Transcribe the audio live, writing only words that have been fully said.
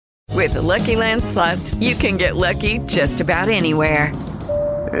With the Lucky Land Slots, you can get lucky just about anywhere.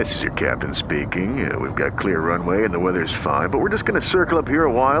 This is your captain speaking. We've got clear runway and the weather's fine, but we're just going to circle up here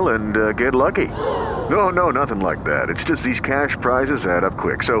a while and get lucky. No, nothing like that. It's just these cash prizes add up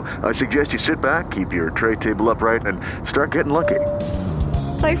quick. So I suggest you sit back, keep your tray table upright, and start getting lucky.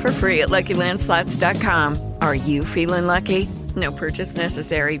 Play for free at LuckyLandSlots.com. Are you feeling lucky? No purchase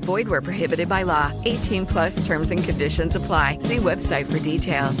necessary. Void where prohibited by law. 18 plus terms and conditions apply. See website for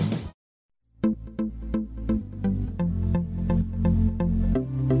details.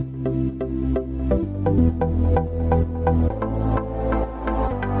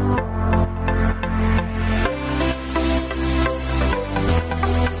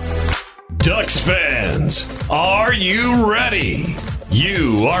 Ducks fans, are you ready?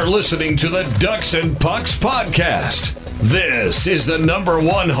 You are listening to the Ducks and Pucks podcast. This is the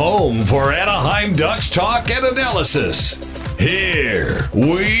 #1 home for Anaheim Ducks talk and analysis. Here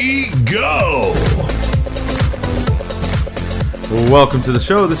we go. Welcome to the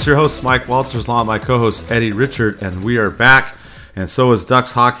show. This is your host, Mike Walters, along with my co-host, Eddie Richard, and we are back. And so is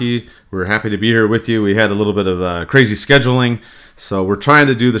Ducks Hockey. We're happy to be here with you. We had a little bit of crazy scheduling, so we're trying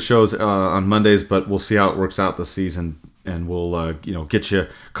to do the shows on Mondays, but we'll see how it works out this season, and we'll get you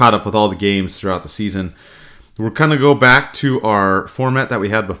caught up with all the games throughout the season. We're going to go back to our format that we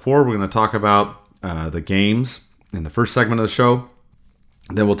had before. We're going to talk about the games in the first segment of the show.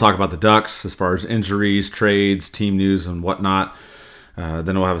 Then we'll talk about the Ducks as far as injuries, trades, team news, and whatnot.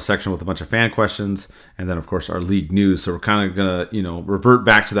 Then we'll have a section with a bunch of fan questions, and then, of course, our league news. So we're kind of going to, revert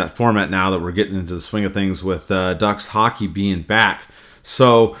back to that format now that we're getting into the swing of things with Ducks hockey being back.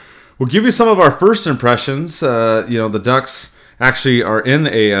 So we'll give you some of our first impressions. The Ducks actually are in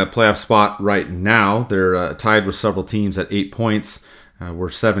a playoff spot right now. They're tied with several teams at 8 points.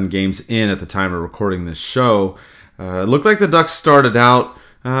 We're 7 games in at the time of recording this show. It looked like the Ducks started out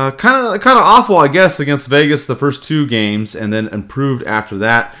kind of awful, I guess, against Vegas the first 2 games, and then improved after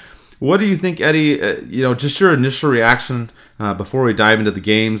that. What do you think, Eddie? Just your initial reaction before we dive into the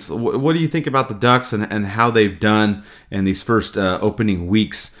games. What do you think about the Ducks and how they've done in these first opening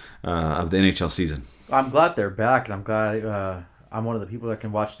weeks of the NHL season? I'm glad they're back, and I'm glad I'm one of the people that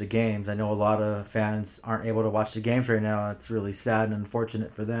can watch the games. I know a lot of fans aren't able to watch the games right now. It's really sad and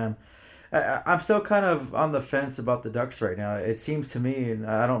unfortunate for them. I'm still kind of on the fence about the Ducks right now. It seems to me, and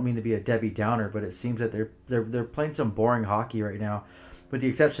I don't mean to be a Debbie Downer, but it seems that they're playing some boring hockey right now, with the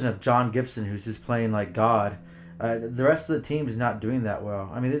exception of John Gibson, who's just playing like God. The rest of the team is not doing that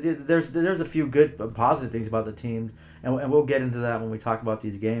well. I mean, there's a few good, positive things about the team, and we'll get into that when we talk about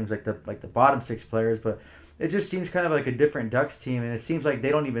these games, like the bottom 6 players. But it just seems kind of like a different Ducks team, and it seems like they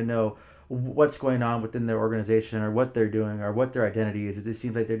don't even know what's going on within their organization or what they're doing or what their identity is. It just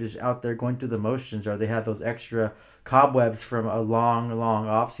seems like they're just out there going through the motions, or they have those extra cobwebs from a long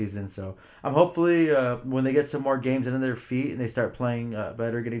off season. So I'm hopefully when they get some more games into their feet and they start playing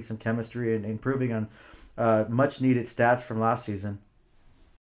better, getting some chemistry and improving on much needed stats from last season.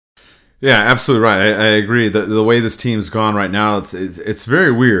 Yeah, absolutely right. I agree. The way this team's gone right now, it's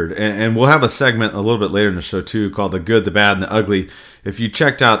very weird. And we'll have a segment a little bit later in the show, too, called The Good, the Bad, and the Ugly. If you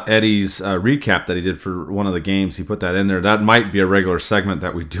checked out Eddie's recap that he did for one of the games, he put that in there. That might be a regular segment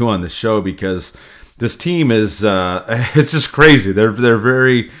that we do on this show, because this team is it's just crazy. They're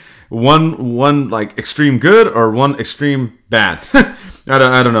very one like extreme good or one extreme bad.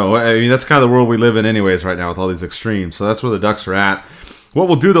 I don't know. I mean, that's kind of the world we live in anyways right now, with all these extremes. So that's where the Ducks are at. What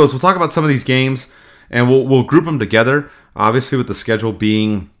we'll do, though, is we'll talk about some of these games, and we'll group them together, obviously with the schedule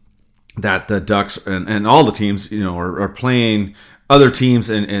being that the Ducks and all the teams, are playing other teams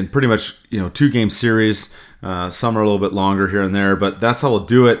in pretty much, 2-game series. Some are a little bit longer here and there, but that's how we'll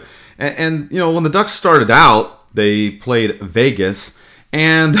do it. And when the Ducks started out, they played Vegas,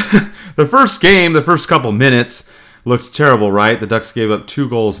 and the first game, the first couple minutes, looked terrible, right? The Ducks gave up 2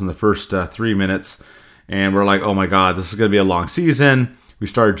 goals in the first 3 minutes, and we're like, oh my God, this is going to be a long season. We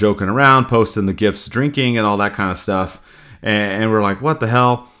started joking around, posting the gifts, drinking, and all that kind of stuff. And we're like, what the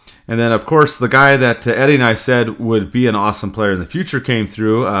hell? And then, of course, the guy that Eddie and I said would be an awesome player in the future came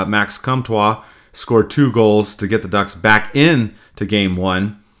through. Max Comtois scored 2 goals to get the Ducks back in to Game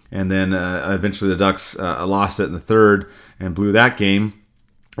 1. And then eventually the Ducks lost it in the third and blew that game.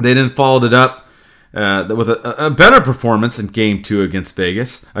 They then followed it up with a better performance in Game 2 against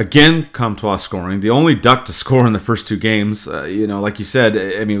Vegas. Again, Comtois scoring. The only Duck to score in the first 2 games. Like you said,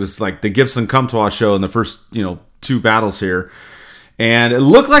 I mean, it was like the Gibson-Comtois show in the first, 2 battles here. And it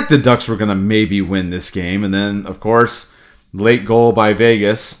looked like the Ducks were going to maybe win this game. And then, of course, late goal by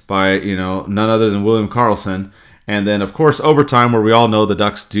Vegas by, none other than William Karlsson. And then, of course, overtime, where we all know the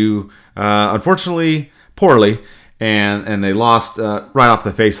Ducks do, unfortunately, poorly. and they lost right off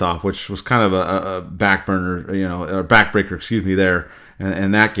the face-off, which was kind of a back burner, or backbreaker, excuse me, there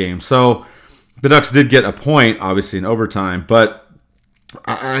in that game. So the Ducks did get a point, obviously, in overtime, but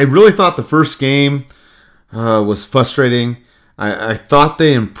I really thought the first game was frustrating. I thought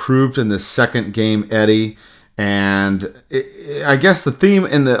they improved in the second game, Eddie, and I guess the theme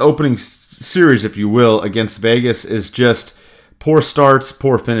in the opening series, if you will, against Vegas is just poor starts,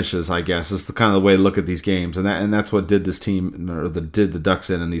 poor finishes, I guess, is the kind of the way to look at these games, and that's what did this team, or did the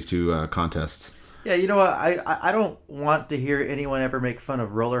Ducks in these two contests. Yeah, you know what? I don't want to hear anyone ever make fun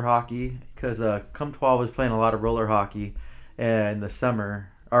of roller hockey, because Comtois was playing a lot of roller hockey in the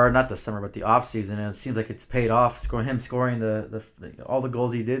summer, or not the summer, but the off season, and it seems like it's paid off. Scoring the all the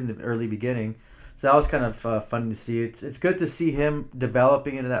goals he did in the early beginning, so that was kind of fun to see. It's good to see him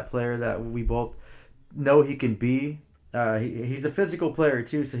developing into that player that we both know he can be. He's a physical player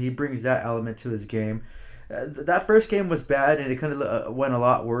too, so he brings that element to his game. That first game was bad, and it kind of went a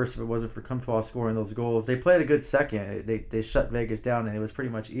lot worse if it wasn't for Comtois scoring those goals. They played a good second. They shut Vegas down, and it was pretty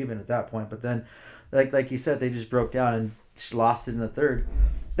much even at that point. But then, like you said, they just broke down and just lost it in the third.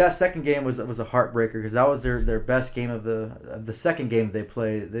 That second game was a heartbreaker, because that was their best game of the second game they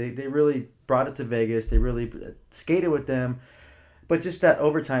played. They really brought it to Vegas. They really skated with them. But just that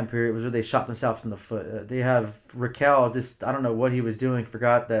overtime period was where they shot themselves in the foot. They have Raquel, just, I don't know what he was doing,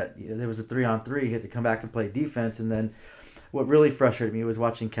 forgot that there was a 3-on-3. He had to come back and play defense. And then what really frustrated me was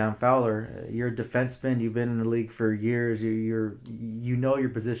watching Cam Fowler. You're a defenseman. You've been in the league for years. You know your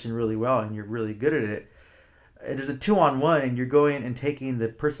position really well, and you're really good at it. There's a 2-on-1, and you're going and taking the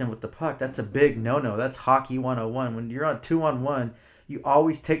person with the puck. That's a big no-no. That's hockey 101. When you're on 2-on-1, you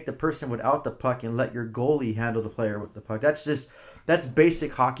always take the person without the puck and let your goalie handle the player with the puck. That's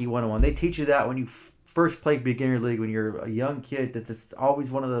basic hockey 101. They teach you that when you first play beginner league, when you're a young kid. That's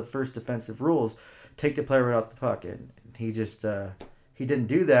always one of the first defensive rules. Take the player without the puck. And he just he didn't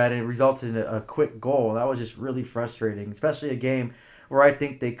do that, and it resulted in a quick goal. And that was just really frustrating, especially a game where I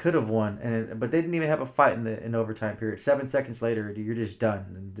think they could have won, but they didn't even have a fight in overtime period. 7 seconds later, you're just done,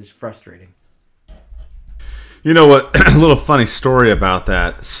 and just frustrating. You know what? A little funny story about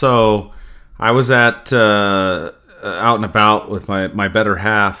that. So I was at out and about with my better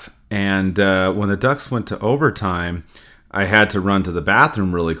half, and when the Ducks went to overtime, I had to run to the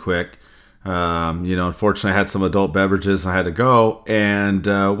bathroom really quick. Unfortunately, I had some adult beverages. I had to go, and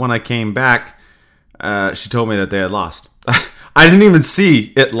when I came back, she told me that they had lost. I didn't even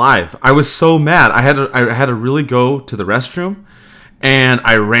see it live. I was so mad. I had to really go to the restroom, and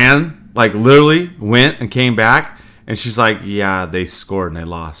I ran, like literally went and came back, and she's like, yeah, they scored and they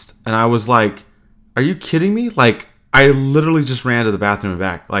lost. And I was like, are you kidding me? Like, I literally just ran to the bathroom and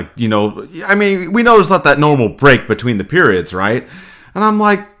back. Like, I mean, we know there's not that normal break between the periods, right? And I'm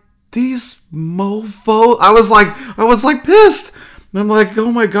like, these mofos. I was like pissed. And I'm like,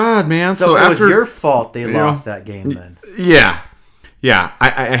 oh my God, man. So it was your fault they lost that game then. Yeah.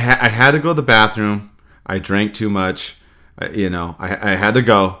 I had to go to the bathroom. I drank too much. I had to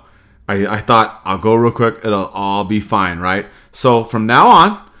go. I thought, I'll go real quick. It'll all be fine, right? So from now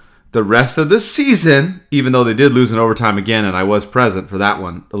on, the rest of the season, even though they did lose in overtime again, and I was present for that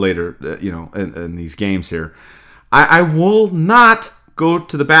one later, in these games here, I will not go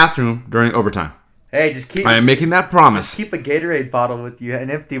to the bathroom during overtime. Hey, I am making that promise. Just keep a Gatorade bottle with you,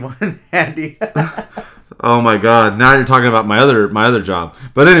 an empty one handy. Oh my God! Now you're talking about my other job.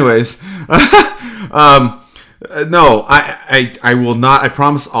 But anyways, no, I will not. I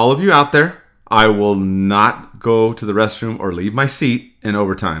promise all of you out there, I will not go to the restroom or leave my seat in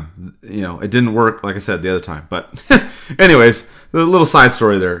overtime. It didn't work, like I said, the other time. But anyways, the little side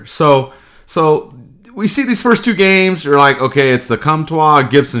story there. So we see these first two games. You're like, okay, it's the Comtois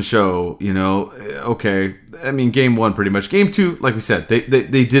Gibson show. Okay. I mean, game one pretty much. Game two, like we said,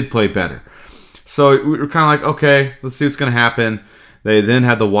 they did play better. So we were kind of like, okay, let's see what's going to happen. They then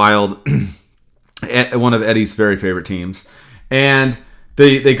had the Wild, one of Eddie's very favorite teams, and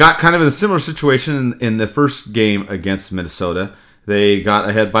they got kind of in a similar situation in the first game against Minnesota. They got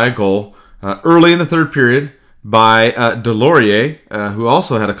ahead by a goal early in the third period by Delorier, who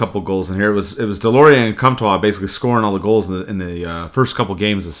also had a couple goals in here. It was Delorier and Comtois basically scoring all the goals in the first couple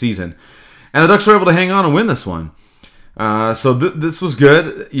games of the season, and the Ducks were able to hang on and win this one. So this was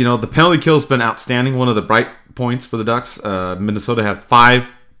good. The penalty kill's been outstanding. One of the bright points for the Ducks. Minnesota had 5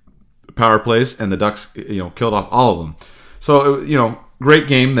 power plays, and the Ducks, killed off all of them. So, great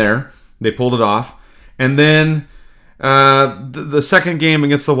game there. They pulled it off. And then the second game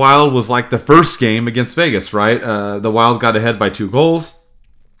against the Wild was like the first game against Vegas, right? The Wild got ahead by 2 goals.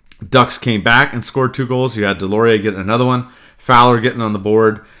 Ducks came back and scored 2 goals. You had Delorier getting another one, Fowler getting on the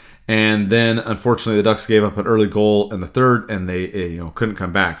board. And then, unfortunately, the Ducks gave up an early goal in the third, and they couldn't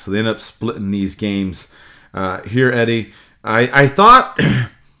come back. So they ended up splitting these games here, Eddie. I thought,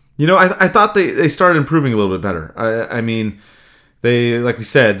 I thought they started improving a little bit better. I mean, they, like we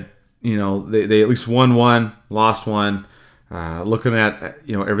said, they at least won one, lost one. Looking at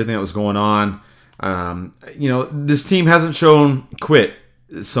everything that was going on, this team hasn't shown quit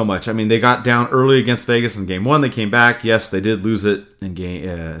so much. I mean, they got down early against Vegas in game 1. They came back. Yes, they did lose it in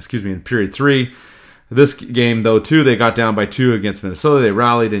in period 3. This game, though, too, they got down by 2 against Minnesota. They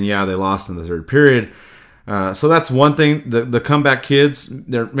rallied, and they lost in the third period. So that's one thing. The comeback kids,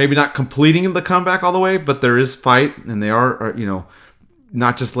 they're maybe not completing the comeback all the way, but there is fight, and they are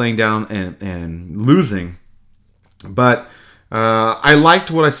not just laying down and losing. But I liked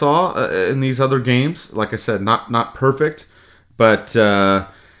what I saw in these other games. Like I said, not perfect, but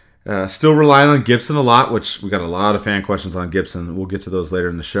still relying on Gibson a lot, which we got a lot of fan questions on Gibson. We'll get to those later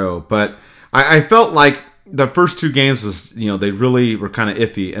in the show. But I felt like the first 2 games was, they really were kind of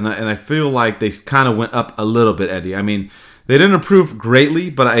iffy. And I feel like they kind of went up a little bit, Eddie. I mean, they didn't improve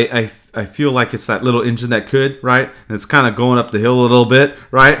greatly, but I feel like it's that little engine that could, right? And it's kind of going up the hill a little bit,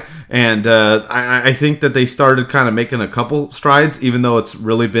 right? And I think that they started kind of making a couple strides, even though it's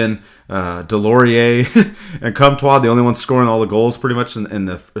really been Delorier and Comtois, the only ones scoring all the goals pretty much in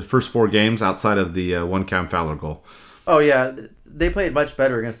the first 4 games outside of the one Cam Fowler goal. Oh, yeah. They played much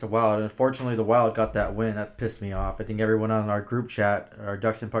better against the Wild. Unfortunately, the Wild got that win. That pissed me off. I think everyone on our group chat, our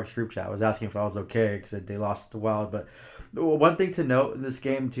Ducks and Pucks group chat, was asking if I was okay because they lost to the Wild. But one thing to note in this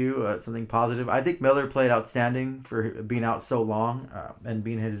game, too, something positive, I think Miller played outstanding for being out so long and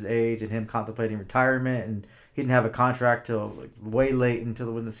being his age and him contemplating retirement. And he didn't have a contract till way late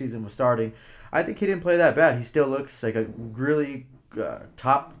until when the season was starting. I think he didn't play that bad. He still looks like a really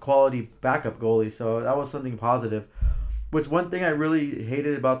top quality backup goalie. So that was something positive. Which one thing I really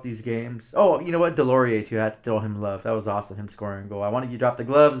hated about these games... Oh, you know what? Delorier, too. I had to throw him love. That was awesome, him scoring a goal. I wanted you to drop the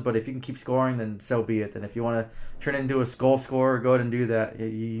gloves, but if you can keep scoring, then so be it. And if you want to turn it into a goal scorer, go ahead and do that.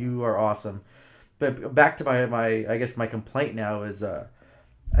 You are awesome. But back to my complaint now is...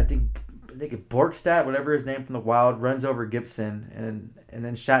 I think Borkstad, whatever his name from the Wild, runs over Gibson, and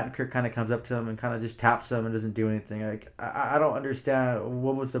then Shattenkirk kind of comes up to him and kind of just taps him and doesn't do anything. I don't understand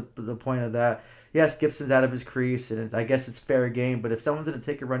what was the point of that. Yes, Gibson's out of his crease, and I guess it's fair game, but if someone's going to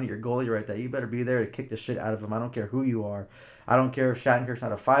take a run at your goalie right there, you better be there to kick the shit out of him. I don't care who you are. I don't care if Shattenkirk's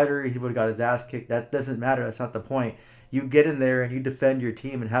not a fighter. He would have got his ass kicked. That doesn't matter. That's not the point. You get in there and you defend your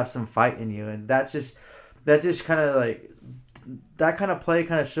team and have some fight in you, and that just kind of like that kind of play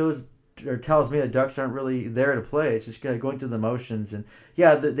kind of shows or tells me the Ducks aren't really there to play. It's just going through the motions. And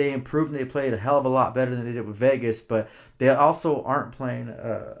yeah, they improved and they played a hell of a lot better than they did with Vegas, but they also aren't playing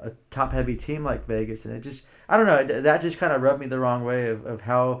a top-heavy team like Vegas. And it just, I don't know, that just kind of rubbed me the wrong way of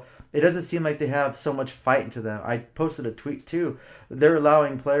how it doesn't seem like they have so much fight into them. I posted a tweet too. They're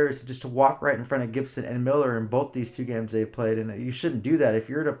allowing players just to walk right in front of Gibson and Miller in both these 2 games they've played. And you shouldn't do that. If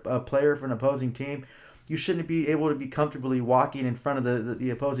you're a player for an opposing team, you shouldn't be able to be comfortably walking in front of the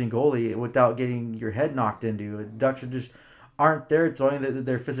opposing goalie without getting your head knocked into. Ducks just aren't there throwing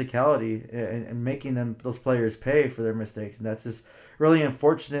their physicality and making those players pay for their mistakes. And that's just really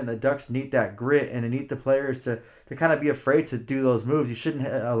unfortunate. And the Ducks need that grit and they need the players to kind of be afraid to do those moves. You shouldn't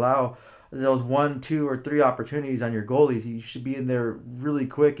allow those 1, 2, or 3 opportunities on your goalies. You should be in there really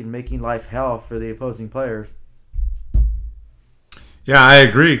quick and making life hell for the opposing players. Yeah, I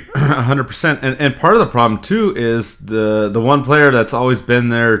agree 100%. And part of the problem, too, is the one player that's always been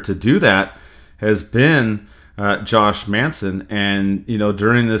there to do that has been Josh Manson. And,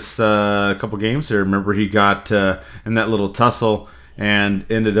 during this couple games here, remember he got in that little tussle and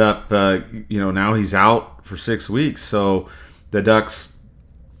ended up, now he's out for 6 weeks. So the Ducks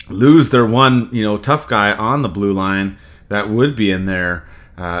lose their one, tough guy on the blue line that would be in there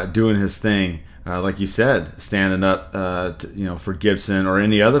doing his thing. Like you said, standing up, for Gibson or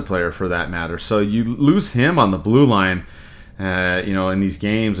any other player for that matter. So you lose him on the blue line, in these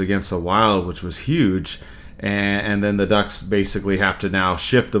games against the Wild, which was huge. And then the Ducks basically have to now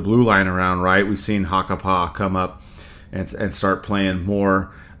shift the blue line around, right? We've seen Hakanpää come up and start playing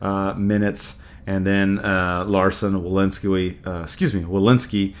more minutes. And then Welinski,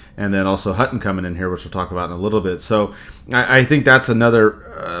 and then also Hutton coming in here, which we'll talk about in a little bit. So I think that's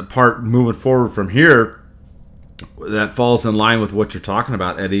another part moving forward from here that falls in line with what you're talking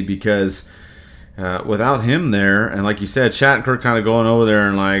about, Eddie, because without him there, and like you said, Shattenkirk kind of going over there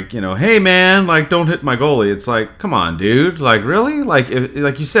and like, hey man, like don't hit my goalie. It's like, come on, dude, like really, like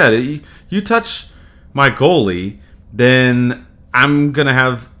you said, you touch my goalie, then I'm gonna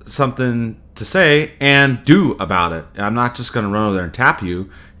have something to say and do about it. I'm not just going to run over there and tap you.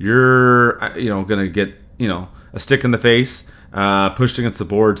 You're, going to get, a stick in the face, pushed against the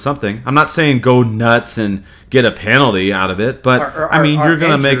board, something. I'm not saying go nuts and get a penalty out of it, but you're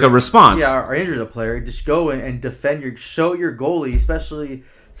going to make a response. Yeah, or injure the player. Just go and defend show your goalie, especially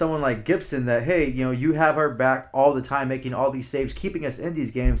someone like Gibson, that, hey, you have our back all the time, making all these saves, keeping us in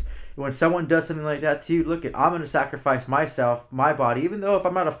these games. When someone does something like that to you, look, I'm going to sacrifice myself, my body, even though if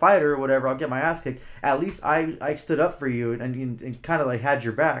I'm not a fighter or whatever, I'll get my ass kicked. At least I stood up for you and kind of like had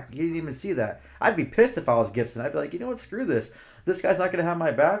your back. You didn't even see that. I'd be pissed if I was Gibson. I'd be like, you know what, screw this. This guy's not going to have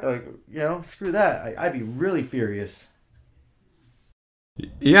my back. Like, screw that. I'd be really furious.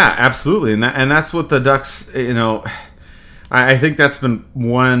 Yeah, absolutely, and that's what the Ducks. I think that's been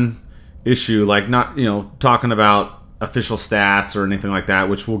one issue. Like, not talking about official stats or anything like that,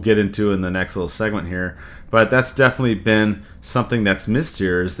 which we'll get into in the next little segment here. But that's definitely been something that's missed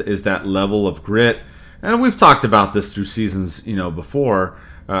here is that level of grit. And we've talked about this through seasons, before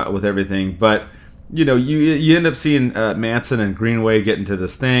with everything. But you end up seeing Manson and Greenway get into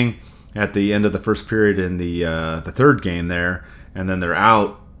this thing at the end of the first period in the third game there, and then they're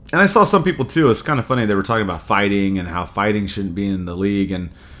out. And I saw some people too. It's kind of funny. They were talking about fighting and how fighting shouldn't be in the league,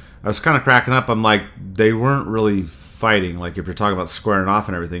 and I was kind of cracking up. I'm like, they weren't really fighting. Like, if you're talking about squaring off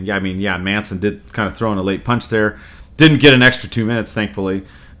and everything. Yeah, Manson did kind of throw in a late punch there. Didn't get an extra 2 minutes, thankfully.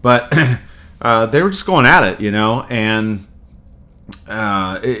 But they were just going at it, and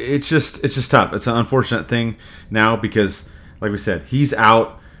it's just tough. It's an unfortunate thing now because, like we said, he's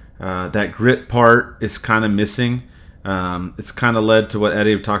out. That grit part is kind of missing. It's kind of led to what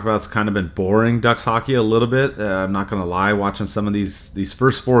Eddie talked about. It's kind of been boring Ducks hockey a little bit. I'm not going to lie, watching some of these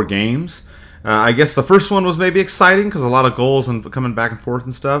first 4 games. I guess the first one was maybe exciting because a lot of goals and coming back and forth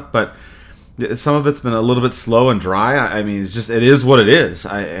and stuff, but some of it's been a little bit slow and dry. I mean, it is what it is.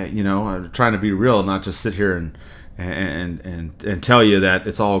 I'm trying to be real, not just sit here and tell you that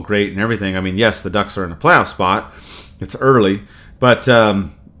it's all great and everything. I mean, yes, the Ducks are in a playoff spot. It's early, but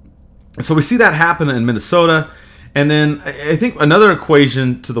so we see that happen in Minnesota. And then I think another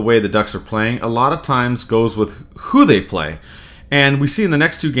equation to the way the Ducks are playing a lot of times goes with who they play. And we see in the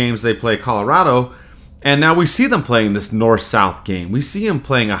next 2 games they play Colorado, and now we see them playing this north-south game. We see them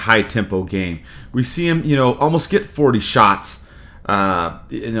playing a high-tempo game. We see them, almost get 40 shots,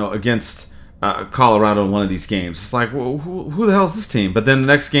 against Colorado in one of these games. It's like, well, who the hell is this team? But then the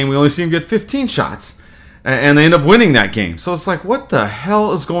next game we only see them get 15 shots, and they end up winning that game. So it's like, what the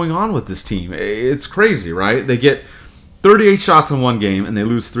hell is going on with this team? It's crazy, right? They get 38 shots in one game, and they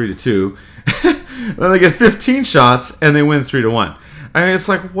lose 3-2. Then they get 15 shots, and they win 3-1. I mean, it's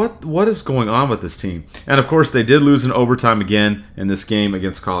like, what is going on with this team? And, of course, they did lose in overtime again in this game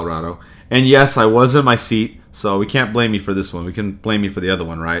against Colorado. And, yes, I was in my seat, so we can't blame me for this one. We can blame me for the other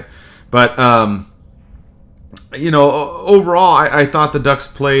one, right? But, overall, I thought the Ducks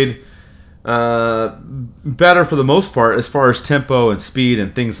played better for the most part as far as tempo and speed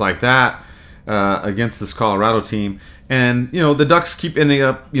and things like that against this Colorado team. And, the Ducks keep ending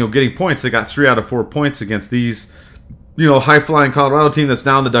up, getting points. They got 3 out of 4 points against these, high-flying Colorado team that's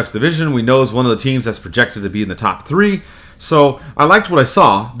now in the Ducks division. We know is one of the teams that's projected to be in the top 3. So I liked what I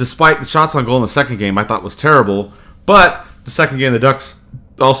saw, despite the shots on goal in the second game I thought was terrible. But the second game, the Ducks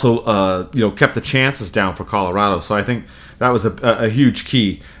also, kept the chances down for Colorado. So I think that was a huge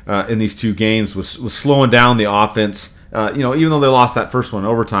key in these 2 games was slowing down the offense. Even though they lost that first one in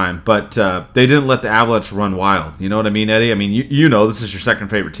overtime, but they didn't let the Avalanche run wild. You know what I mean, Eddie? I mean, this is your second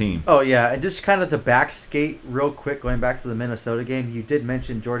favorite team. Oh, yeah, and just kind of to back skate real quick, going back to the Minnesota game, you did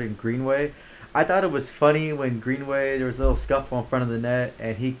mention Jordan Greenway. I thought it was funny when Greenway, there was a little scuffle in front of the net,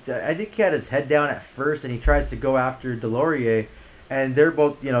 and I think he had his head down at first, and he tries to go after Delorier, and they're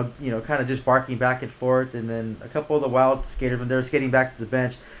both, kind of just barking back and forth, and then a couple of the Wild skaters, when they're skating back to the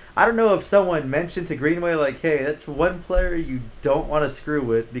bench, I don't know if someone mentioned to Greenway, like, hey, that's one player you don't want to screw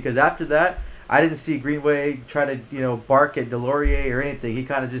with, because after that, I didn't see Greenway try to, bark at Delorier or anything. He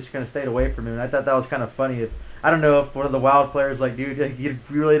kind of just stayed away from him, and I thought that was kind of funny. I don't know if one of the Wild players, like, dude, you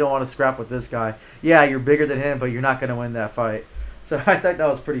really don't want to scrap with this guy. Yeah, you're bigger than him, but you're not going to win that fight. So I thought that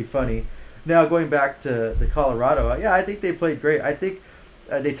was pretty funny. Now, going back to Colorado, yeah, I think they played great. I think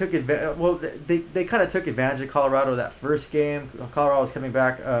they took advantage. Well, they kind of took advantage of Colorado that first game. Colorado was coming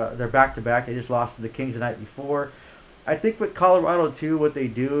back. They're back-to-back. They just lost to the Kings the night before. I think with Colorado, too, what they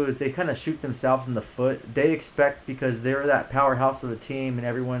do is they kind of shoot themselves in the foot. They expect, because they're that powerhouse of a team and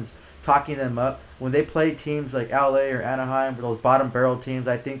everyone's talking them up, when they play teams like LA or Anaheim, for those bottom barrel teams,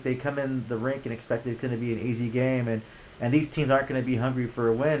 I think they come in the rink and expect it's going to be an easy game, and these teams aren't going to be hungry for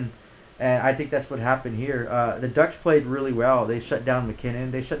a win. And I think that's what happened here. The Ducks played really well. They shut down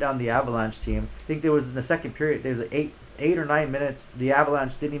McKinnon. They shut down the Avalanche team. I think there was in the second period, there was 8 or 9 minutes. The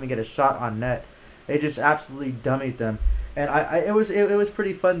Avalanche didn't even get a shot on net. They just absolutely dummied them. And it was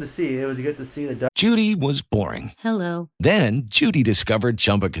pretty fun to see. It was good to see the Ducks. Judy was boring. Hello. Then Judy discovered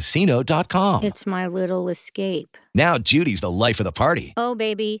ChumbaCasino.com. It's my little escape. Now Judy's the life of the party. Oh,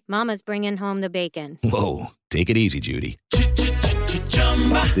 baby, mama's bringing home the bacon. Whoa, take it easy, Judy.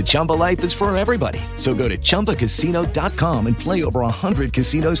 The Chumba life is for everybody. So go to ChumbaCasino.com and play over 100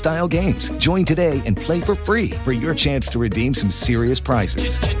 casino-style games. Join today and play for free for your chance to redeem some serious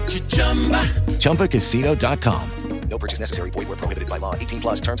prizes. ChumbaCasino.com. No purchase necessary. Void where prohibited by law. 18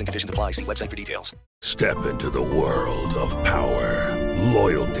 plus terms and conditions apply. See website for details. Step into the world of power,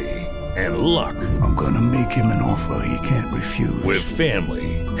 loyalty, and luck. I'm going to make him an offer he can't refuse. With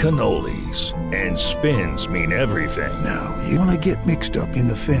family, cannolis, and spins mean everything. Now, you want to get mixed up in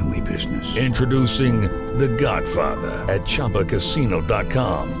the family business. Introducing The Godfather at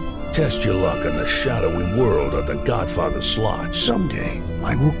ChumbaCasino.com. Test your luck in the shadowy world of The Godfather slot. Someday,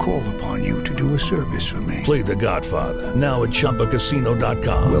 I will call upon you to do a service for me. Play The Godfather now at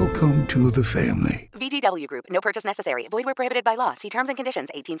ChumbaCasino.com. Welcome to the family. VGW Group. No purchase necessary. Void where prohibited by law. See terms and conditions.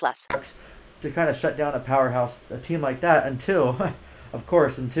 18 plus. To kind of shut down a powerhouse, a team like that until, of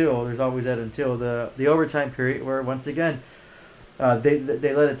course, there's always that until the overtime period where once again they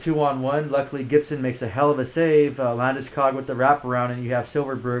let a 2-on-1. Luckily, Gibson makes a hell of a save. Landeskog with the wraparound, and you have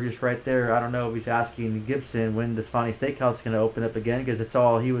Silverberg just right there. I don't know if he's asking Gibson when the Slaney Steakhouse is going to open up again, because it's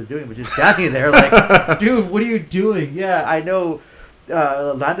all he was doing, was just standing there like, dude, what are you doing? Yeah, I know.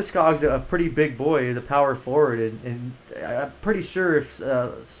 Landeskog's a pretty big boy. He's a power forward, and I'm pretty sure if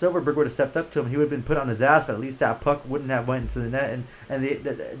Silverberg would have stepped up to him, he would have been put on his ass, but at least that puck wouldn't have went into the net, and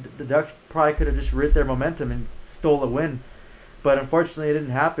the Ducks probably could have just rid their momentum and stole a win. But unfortunately, it didn't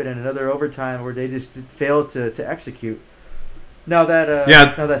happen in another overtime where they just failed to execute. Now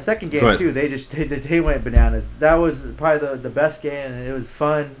that second game too, they went bananas. That was probably the best game, and it was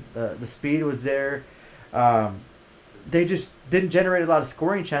fun. The speed was there. They just didn't generate a lot of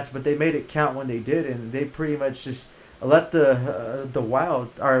scoring chances, but they made it count when they did, and they pretty much just let the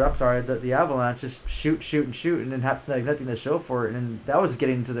Avalanche just shoot, and didn't have nothing to show for it. And that was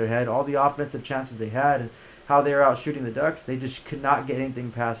getting into their head. All the offensive chances they had and how they were out shooting the Ducks, they just could not get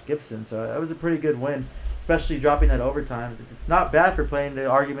anything past Gibson. So that was a pretty good win, especially dropping that overtime. It's not bad for playing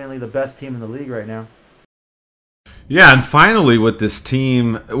arguably the best team in the league right now. Yeah, and finally with this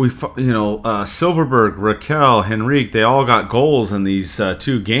team, Silverberg, Raquel, Henrique, they all got goals in these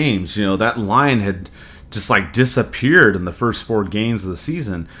 2 games. That line had just disappeared in the first 4 games of the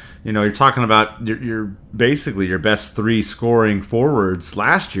season. You're talking about your basically your best 3 scoring forwards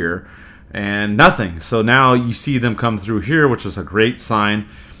last year, and nothing. So now you see them come through here, which is a great sign.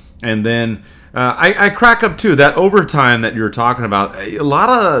 And then I crack up too, that overtime that you were talking about. A lot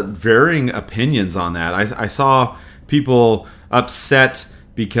of varying opinions on that. I saw people upset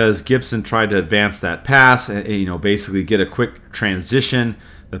because Gibson tried to advance that pass and basically get a quick transition.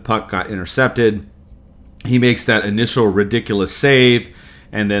 The puck got intercepted. He makes that initial ridiculous save,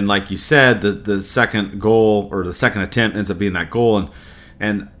 and then, like you said, the second goal or the second attempt ends up being that goal,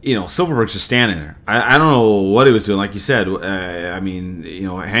 and Silverberg's just standing there. I don't know what he was doing, like you said.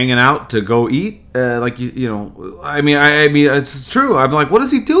 Hanging out to go eat, it's true. I'm like, what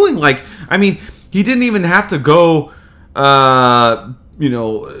is he doing? He didn't even have to go,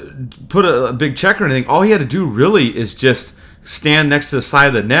 put a big check or anything. All he had to do really is just stand next to the side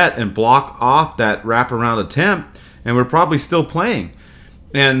of the net and block off that wraparound attempt, and we're probably still playing.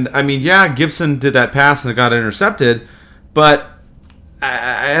 And Gibson did that pass and it got intercepted, but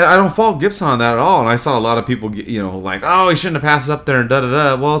I don't fault Gibson on that at all. And I saw a lot of people, he shouldn't have passed it up there and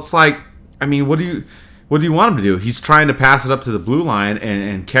da-da-da. Well, it's like, what do you want him to do? He's trying to pass it up to the blue line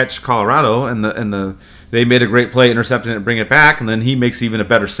and catch Colorado, and they made a great play intercepting it and bring it back, and then he makes even a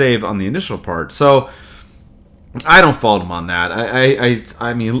better save on the initial part. So I don't fault him on that.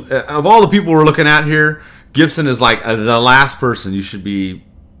 Of all the people we're looking at here, Gibson is the last person you should be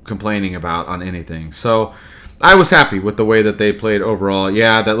complaining about on anything. So I was happy with the way that they played overall.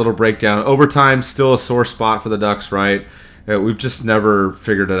 Yeah, that little breakdown. Overtime, still a sore spot for the Ducks, right? We've just never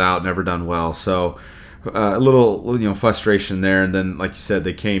figured it out, never done well. So a little frustration there. And then, like you said,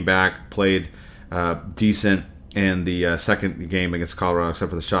 they came back, played decent in the second game against Colorado, except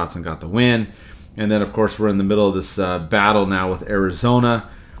for the shots, and got the win. And then, of course, we're in the middle of this battle now with Arizona.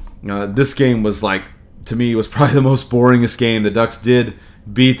 This game was to me, was probably the most boringest game. The Ducks did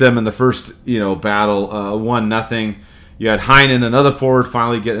beat them in the first, battle, 1-0. You had Heinen, another forward,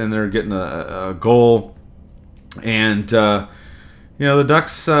 finally getting in there, getting a goal. And, the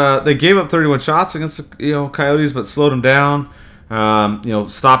Ducks, they gave up 31 shots against the Coyotes, but slowed them down.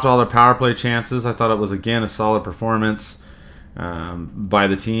 Stopped all their power play chances. I thought it was, again, a solid performance by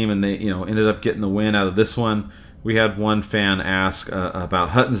the team, and they ended up getting the win out of this one. We had one fan ask about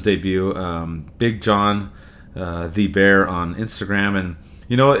Hutton's debut, Big John the Bear on Instagram, and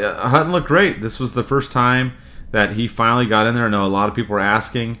Hutton looked great. This was the first time that he finally got in there. I know a lot of people were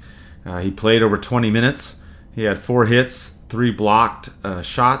asking. He played over 20 minutes. He had 4 hits, 3 blocked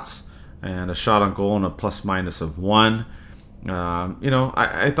shots, and a shot on goal and a plus-minus of 1.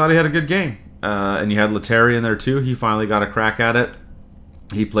 I thought he had a good game. And you had Letary in there too. He finally got a crack at it.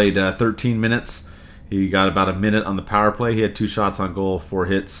 He played 13 minutes. He got about a minute on the power play. He had 2 shots on goal, 4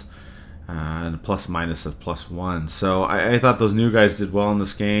 hits, and a plus-minus of +1. So I thought those new guys did well in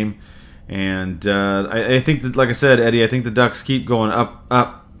this game. And I think that, like I said, Eddie, I think the Ducks keep going up.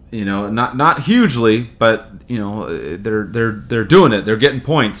 Not hugely, but they're doing it. They're getting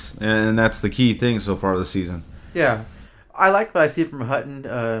points, and that's the key thing so far this season. Yeah, I like what I see from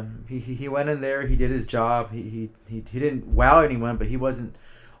Hutton. He went in there, he did his job. He didn't wow anyone, but he wasn't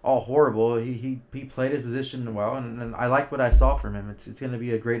all horrible. He played his position well, and I like what I saw from him. It's going to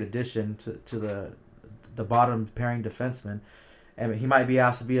be a great addition to the bottom pairing defenseman. And he might be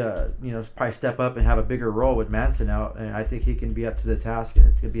asked to be probably step up and have a bigger role with Manson out, and I think he can be up to the task, and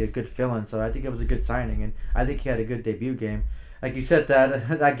it's gonna be a good fill-in. So I think it was a good signing, and I think he had a good debut game. Like you said,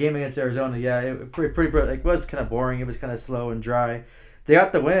 that game against Arizona, it was kind of boring. It was kind of slow and dry. They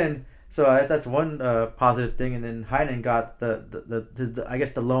got the win, so that's one positive thing. And then Heinen got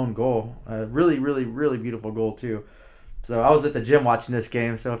the lone goal, really, really, really beautiful goal too. So I was at the gym watching this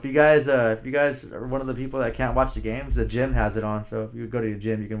game. So if you guys are one of the people that can't watch the games, the gym has it on. So if you go to the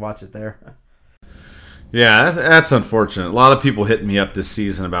gym, you can watch it there. Yeah, that's unfortunate. A lot of people hitting me up this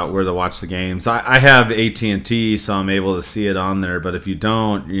season about where to watch the games. I have AT&T, so I'm able to see it on there. But if you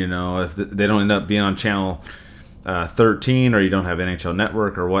don't, if they don't end up being on channel 13, or you don't have NHL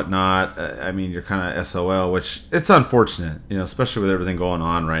Network or whatnot, you're kind of SOL, which it's unfortunate, especially with everything going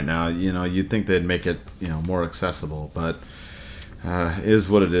on right now. You'd think they'd make it, more accessible, but is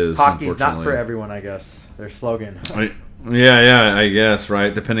what it is. Hockey's not for everyone, I guess. Their slogan. Yeah, I guess,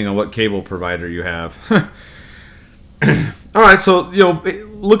 right? Depending on what cable provider you have. All right, so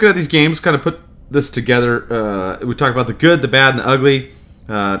looking at these games, kind of put this together. We talked about the good, the bad, and the ugly.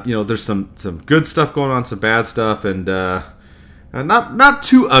 There's some good stuff going on, some bad stuff, and not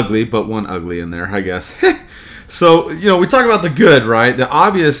too ugly, but one ugly in there, I guess. So, we talk about the good, right? The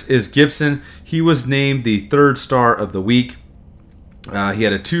obvious is Gibson. He was named the 3rd star of the week. He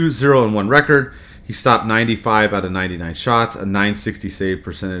had a 2-0-1 record. He stopped 95 out of 99 shots, a .960 save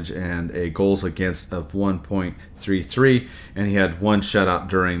percentage, and a goals against of 1.33. And he had 1 shutout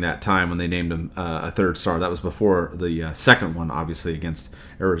during that time when they named him a 3rd star. That was before the second one, obviously, against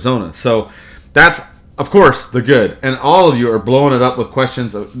Arizona. So that's, of course, the good. And all of you are blowing it up with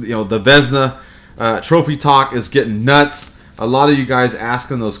questions. The Vezina trophy talk is getting nuts. A lot of you guys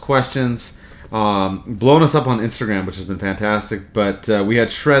asking those questions. Blowing us up on Instagram, which has been fantastic. But we had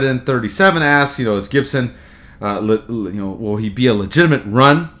Shredden37 ask, is Gibson, will he be a legitimate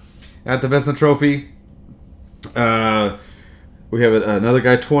run at the Vezina Trophy? We have another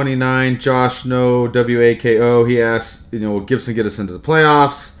guy, 29, Josh No WAKO. He asked, will Gibson get us into the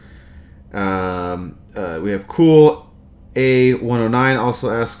playoffs? We have Cool A109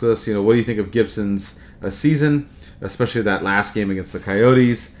 also asks us, what do you think of Gibson's season, especially that last game against the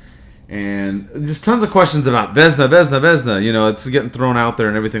Coyotes? And just tons of questions about Vezina. It's getting thrown out there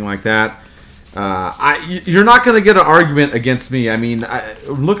and everything like that. You're not going to get an argument against me.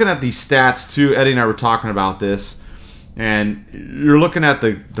 Looking at these stats too, Eddie and I were talking about this, and you're looking at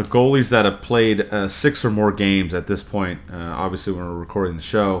the goalies that have played 6 or more games at this point, obviously when we're recording the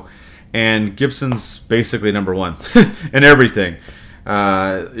show, and Gibson's basically number 1 in everything.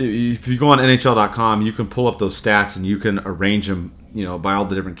 If you go on NHL.com, you can pull up those stats and you can arrange them by all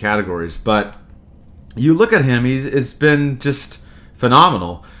the different categories. But you look at him, it's been just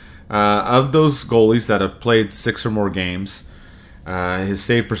phenomenal. Of those goalies that have played 6 or more games, his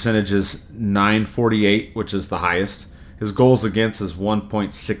save percentage is .948, which is the highest. His goals against is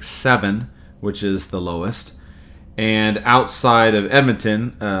 1.67, which is the lowest. And outside of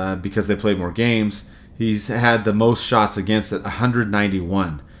Edmonton, because they played more games, he's had the most shots against at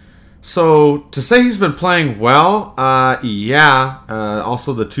 191. So to say he's been playing well,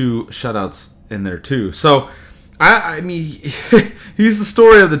 also the 2 shutouts in there too. So he's the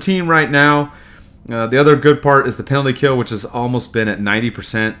story of the team right now. The other good part is the penalty kill, which has almost been at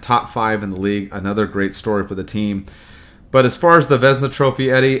 90%, top 5 in the league. Another great story for the team. But as far as the Vezina Trophy,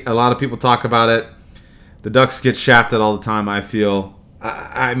 Eddie, a lot of people talk about it. The Ducks get shafted all the time, I feel.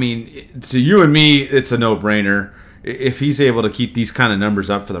 I mean, to you and me, it's a no-brainer. If he's able to keep these kind of numbers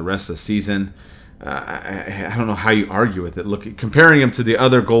up for the rest of the season, I don't know how you argue with it. Look, comparing him to the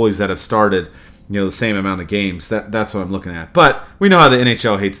other goalies that have started, the same amount of games, that's what I'm looking at. But we know how the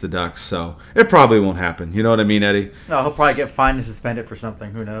NHL hates the Ducks, so it probably won't happen. You know what I mean, Eddie? No, he'll probably get fined and suspended for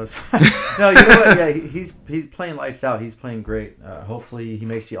something. Who knows? No, you know what? Yeah, he's playing lights out. He's playing great. Hopefully he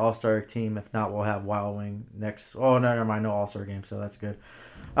makes the All-Star team. If not, we'll have Wild Wing next. Oh, no, never mind. No All-Star game, so that's good.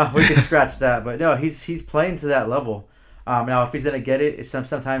 We can scratch that. But no, he's playing to that level. Now, if he's going to get it,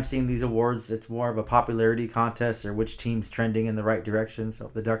 sometimes seeing these awards, it's more of a popularity contest or which team's trending in the right direction. So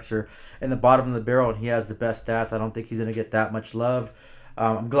if the Ducks are in the bottom of the barrel and he has the best stats, I don't think he's going to get that much love.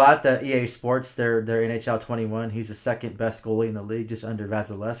 I'm glad that EA Sports, their NHL 21, he's the second best goalie in the league, just under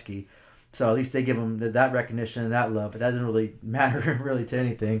Vasilevsky. So at least they give him that recognition and that love. But that doesn't really matter really to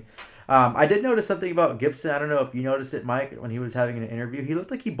anything. I did notice something about Gibson. I don't know if you noticed it, Mike, when he was having an interview. He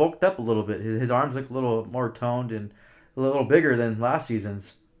looked like he bulked up a little bit. His arms look a little more toned and a little bigger than last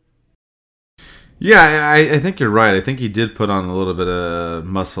season's. Yeah, I think you're right. I think he did put on a little bit of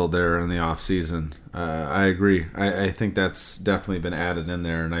muscle there in the off season. I agree. I think that's definitely been added in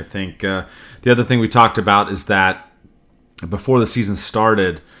there. And I think the other thing we talked about is that before the season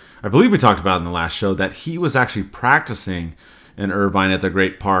started, I believe we talked about in the last show, that he was actually practicing in Irvine at the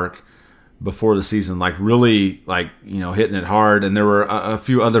Great Park before the season, really hitting it hard. And there were a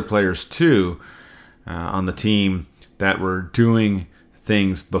few other players too on the team that were doing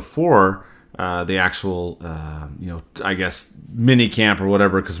things before the actual, I guess, mini camp or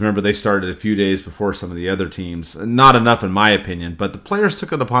whatever. Because remember, they started a few days before some of the other teams. Not enough, in my opinion. But the players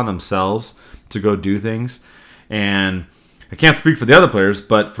took it upon themselves to go do things. And I can't speak for the other players,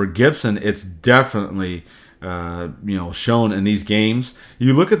 but for Gibson, it's definitely, shown in these games.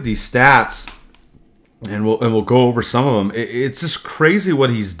 You look at these stats, and we'll go over some of them. It's just crazy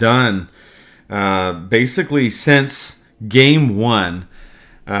what he's done. Basically since game 1,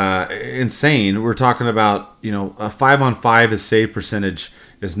 insane. We're talking about, a 5-on-5, his save percentage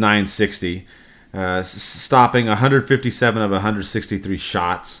is .960, stopping 157 of 163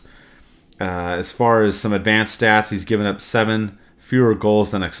 shots. As far as some advanced stats, he's given up 7 fewer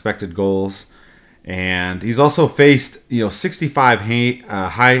goals than expected goals, and he's also faced 65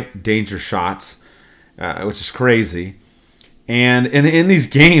 high danger shots, which is crazy. And in these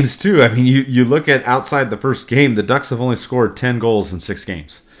games, too, I mean, you look at outside the first game, the Ducks have only scored 10 goals in 6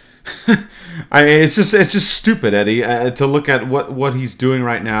 games. It's just stupid, Eddie, to look at what he's doing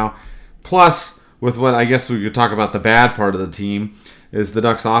right now. Plus, with what I guess we could talk about the bad part of the team, is the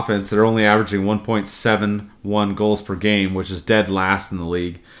Ducks offense. They're only averaging 1.71 goals per game, which is dead last in the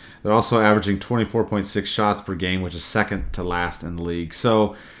league. They're also averaging 24.6 shots per game, which is second to last in the league.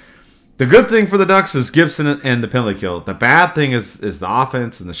 So the good thing for the Ducks is Gibson and the penalty kill. The bad thing is the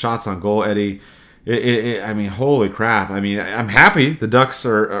offense and the shots on goal, Eddie. I mean, holy crap. I mean, I'm happy the Ducks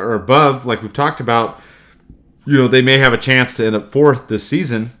are above, like we've talked about. They may have a chance to end up 4th this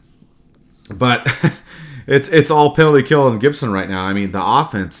season, but it's all penalty kill and Gibson right now. I mean, the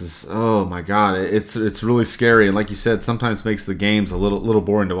offense is, oh my God, it's really scary. And like you said, sometimes makes the games a little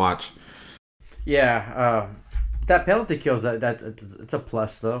boring to watch. Yeah, that penalty kills it's a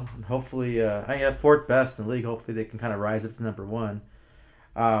plus though. Hopefully, I have 4th best in the league. Hopefully, they can kind of rise up to number 1.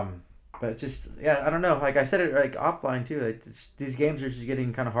 But just I don't know. Like I said it offline too. These games are just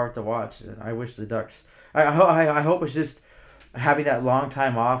getting kind of hard to watch. And I wish the Ducks. I hope it's just having that long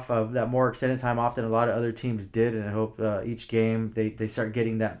time off, of that more extended time off than a lot of other teams did. And I hope each game they start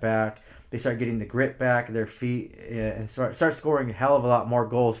getting that back. They start getting the grit back, their feet, and start scoring a hell of a lot more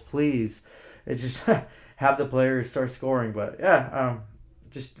goals, please. It's just have the players start scoring. But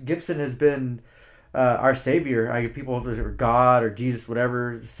just Gibson has been our savior. People, God or Jesus,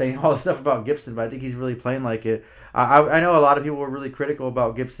 whatever, saying all this stuff about Gibson, but I think he's really playing like it. I know a lot of people were really critical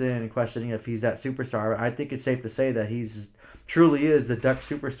about Gibson and questioning if he's that superstar. I think it's safe to say that he's truly is the Duck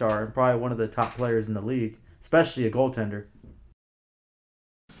superstar and probably one of the top players in the league, especially a goaltender.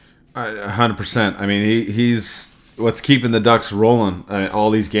 100%. I mean, he's what's keeping the Ducks rolling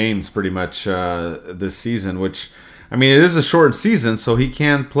all these games pretty much this season, which, I mean, it is a shortened season, so he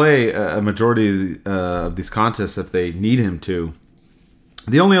can play a majority of these contests if they need him to.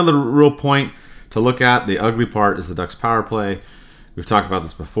 The only other real point to look at, the ugly part, is the Ducks power play. We've talked about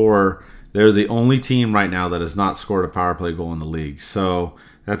this before. They're the only team right now that has not scored a power play goal in the league. So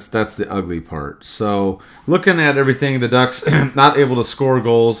that's the ugly part. So looking at everything, the Ducks not able to score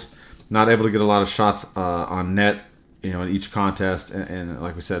goals, not able to get a lot of shots on net, in each contest. And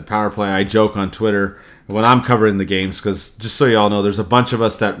like we said, power play. I joke on Twitter when I'm covering the games, because just so you all know, there's a bunch of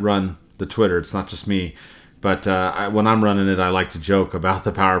us that run the Twitter. It's not just me. But when I'm running it, I like to joke about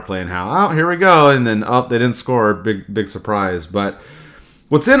the power play and how, oh, here we go. And then, they didn't score. Big surprise. But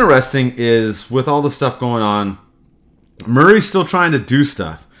what's interesting is with all the stuff going on, Murray's still trying to do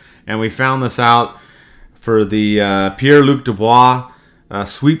stuff. And we found this out for the Pierre-Luc Dubois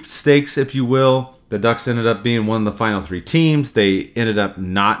sweepstakes, if you will. The Ducks ended up being one of the final 3 teams. They ended up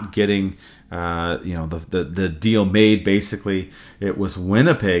not getting the deal made. Basically, it was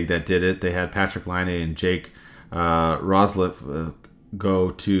Winnipeg that did it. They had Patrick Laine and Jake Roslev go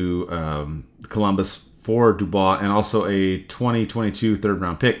to Columbus for Dubois and also a 2022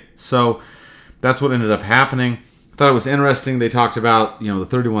 third-round pick. So that's what ended up happening. I thought it was interesting. They talked about the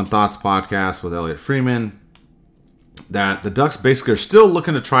 31 Thoughts podcast with Elliot Freeman, that the Ducks basically are still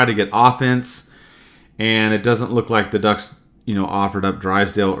looking to try to get offense, and it doesn't look like the Ducks offered up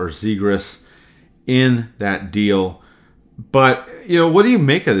Drysdale or Zegras in that deal. But, what do you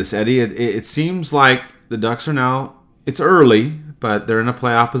make of this, Eddie? It seems like the Ducks are now, it's early, but they're in a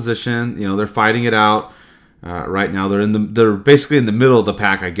playoff position. They're fighting it out. Right now, they're basically in the middle of the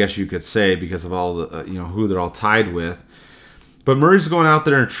pack, I guess you could say, because of all the who they're all tied with. But Murray's going out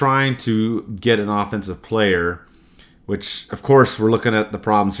there and trying to get an offensive player, which, of course, we're looking at the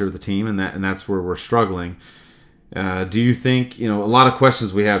problems here with the team, and that's where we're struggling. Do you think, a lot of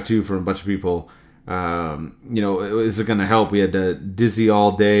questions we have, too, from a bunch of people, is it going to help? We had Dizzy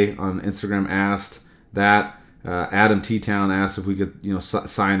All Day on Instagram asked that. Adam T-Town asked if we could,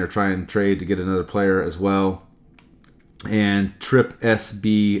 sign or try and trade to get another player as well. And Trip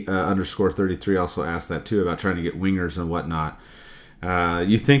SB _33 also asked that, too, about trying to get wingers and whatnot.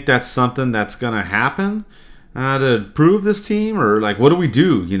 You think that's something that's going to happen to improve this team? Or, what do we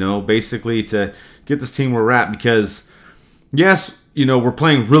do, basically to get this team where we're at? Because, yes, we're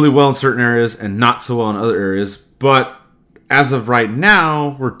playing really well in certain areas and not so well in other areas. But as of right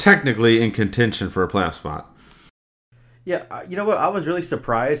now, we're technically in contention for a playoff spot. Yeah, you know what? I was really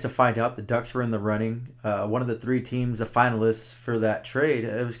surprised to find out the Ducks were in the running. One of the 3 teams, of finalists for that trade.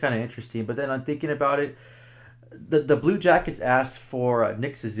 It was kind of interesting. But then I'm thinking about it. The Blue Jackets asked for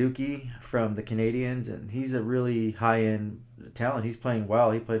Nick Suzuki from the Canadiens, and he's a really high-end talent. He's playing well.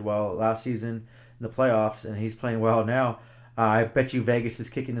 He played well last season in the playoffs, and he's playing well now. I bet you Vegas is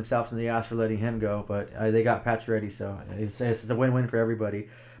kicking themselves in the ass for letting him go, but they got Pacioretty, so it's a win-win for everybody.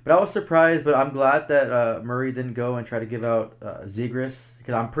 But I was surprised, but I'm glad that Murray didn't go and try to give out Zegras,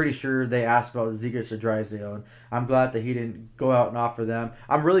 because I'm pretty sure they asked about Zegras or Drysdale, and I'm glad that he didn't go out and offer them.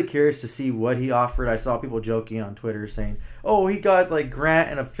 I'm really curious to see what he offered. I saw people joking on Twitter saying, oh, he got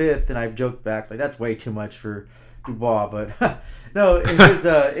Grant and a 5th, and I've joked back, that's way too much for Dubois, but no,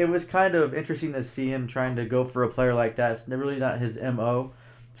 it was kind of interesting to see him trying to go for a player like that. It's really not his MO,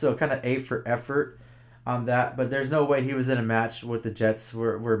 so kind of A for effort on that. But there's no way he was in a match with the Jets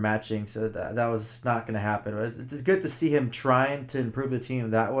were matching, so that was not going to happen. It's good to see him trying to improve the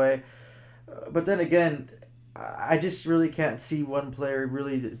team that way. But then again, I just really can't see one player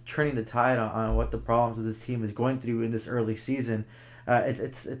really turning the tide on what the problems of this team is going through in this early season.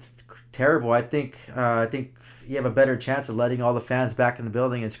 It's terrible. I think you have a better chance of letting all the fans back in the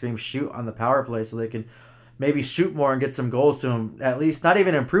building and scream shoot on the power play, so they can maybe shoot more and get some goals to them. At least not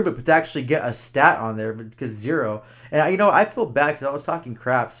even improve it, but to actually get a stat on there, because 0. And I feel bad because I was talking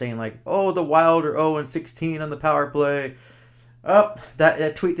crap saying the Wild are 0-16 on the power play.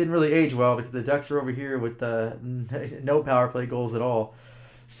 That tweet didn't really age well, because the Ducks are over here with no power play goals at all.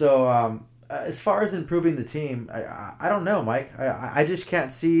 So as far as improving the team, I don't know, Mike. I just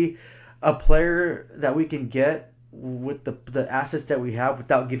can't see a player that we can get with the assets that we have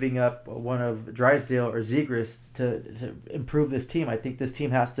without giving up one of Drysdale or Zegras to improve this team. I think this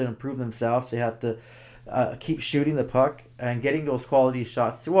team has to improve themselves. They have to keep shooting the puck and getting those quality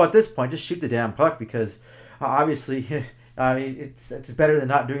shots. Well, at this point, just shoot the damn puck, because obviously it's better than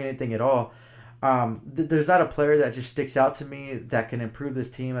not doing anything at all. There's not a player that just sticks out to me that can improve this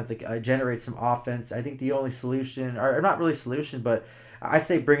team. I think generate some offense. I think the only solution, or not really solution, but I'd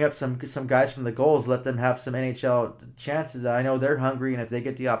say bring up some guys from the goals, let them have some NHL chances. I know they're hungry, and if they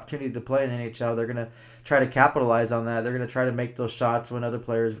get the opportunity to play in NHL, they're going to try to capitalize on that. They're going to try to make those shots when other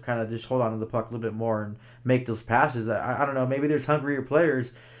players kind of just hold on to the puck a little bit more and make those passes. I don't know. Maybe there's hungrier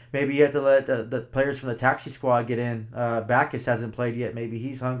players. Maybe you have to let the players from the taxi squad get in. Backus hasn't played yet. Maybe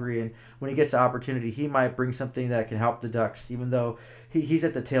he's hungry, and when he gets the opportunity, he might bring something that can help the Ducks, even though he's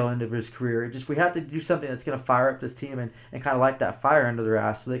at the tail end of his career. We have to do something that's going to fire up this team and kind of light that fire under their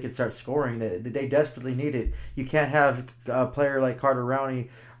ass so they can start scoring. They desperately need it. You can't have a player like Carter Rowney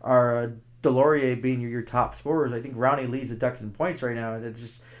or Delorier being your top scorers. I think Rowney leads the Ducks in points right now, and it's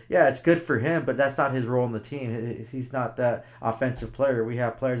just it's good for him, but that's not his role in the team. He's not that offensive player. We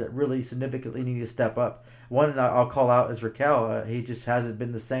have players that really significantly need to step up. One I'll call out is Raquel. He just hasn't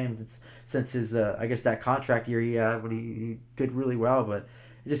been the same since his I guess that contract year he had when he did really well, but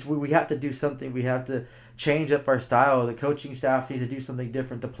just we have to do something. We have to change up our style. The coaching staff needs to do something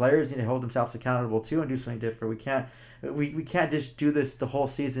different. The players need to hold themselves accountable too and do something different. We can't just do this the whole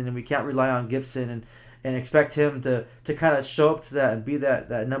season, and we can't rely on Gibson and expect him to kind of show up to that and be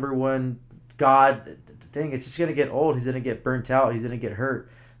that number one god thing. It's just going to get old. He's going to get burnt out. He's going to get hurt.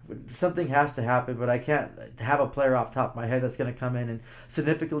 Something has to happen, but I can't have a player off the top of my head that's going to come in and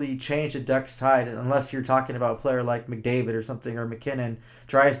significantly change the Ducks' tide unless you're talking about a player like McDavid or something, or McKinnon,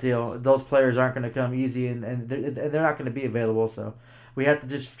 Drysdale. Those players aren't going to come easy, and they're not going to be available, so we have to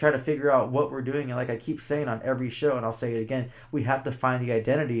just try to figure out what we're doing. And like I keep saying on every show, and I'll say it again, we have to find the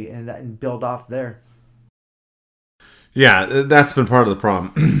identity and build off there. Yeah, that's been part of the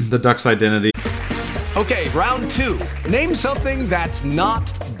problem. The Ducks' identity. Okay, round 2. Name something that's not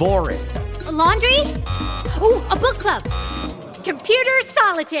boring. A laundry? Ooh, a book club. Computer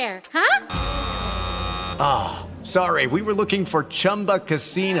solitaire, huh? Ah, sorry, we were looking for Chumba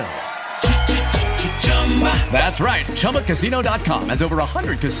Casino. That's right, ChumbaCasino.com has over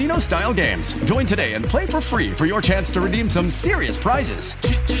 100 casino-style games. Join today and play for free for your chance to redeem some serious prizes.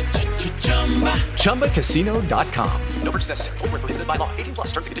 ChumbaCasino.com. No purchase necessary. Void where prohibited by law. 18+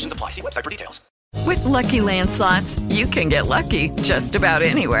 terms and conditions apply. See website for details. With Lucky Land Slots, you can get lucky just about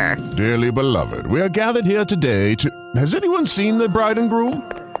anywhere. Dearly beloved, we are gathered here today to... Has anyone seen the bride and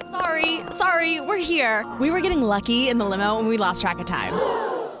groom? Sorry, we're here. We were getting lucky in the limo and we lost track of time.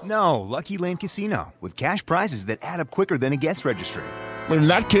 No, Lucky Land Casino, with cash prizes that add up quicker than a guest registry. In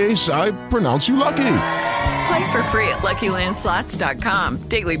that case, I pronounce you lucky. Play for free at LuckyLandSlots.com.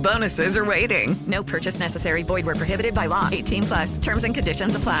 Daily bonuses are waiting. No purchase necessary. Void where prohibited by law. 18+. Terms and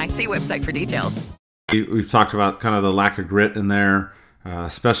conditions apply. See website for details. We've talked about kind of the lack of grit in there,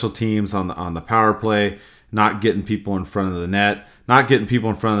 special teams on the power play, not getting people in front of the net, not getting people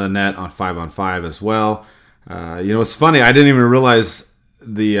in front of the net on 5-on-5 as well. It's funny. I didn't even realize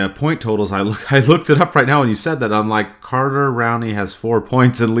the point totals. I looked it up right now when you said that. I'm like, Carter Rowney has 4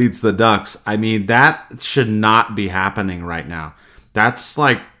 points and leads the Ducks. I mean, that should not be happening right now. That's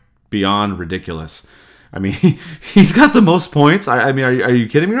like beyond ridiculous. I mean, he's got the most points. I mean, are you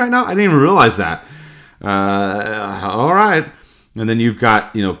kidding me right now? I didn't even realize that. All right. And then you've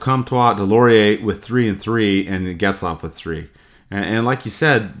got, Comtois, Delorier with 3 and 3, and Getzlaf with 3. And like you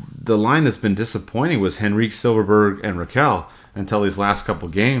said, the line that's been disappointing was Henrique, Silverberg, and Raquel until these last couple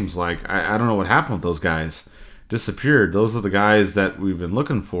games. Like, I don't know what happened with those guys. Disappeared. Those are the guys that we've been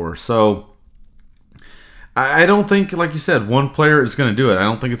looking for. So I don't think, like you said, one player is going to do it. I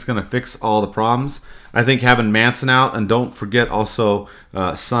don't think it's going to fix all the problems. I think having Manson out, and don't forget also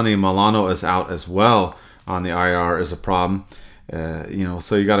Sonny Milano is out as well on the IR, is a problem.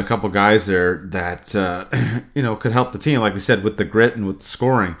 So you got a couple guys there that, could help the team, like we said, with the grit and with the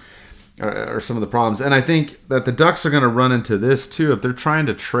scoring are some of the problems. And I think that the Ducks are going to run into this too. If they're trying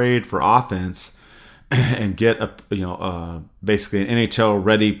to trade for offense and get basically an NHL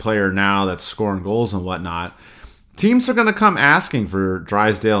ready player now that's scoring goals and whatnot, teams are going to come asking for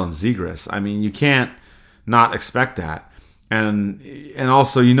Drysdale and Zegras. I mean, you can't not expect that. And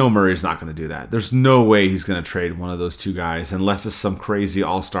also, Murray's not going to do that. There's no way he's going to trade one of those two guys unless it's some crazy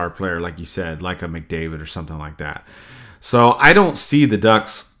all-star player, like you said, like a McDavid or something like that. So I don't see the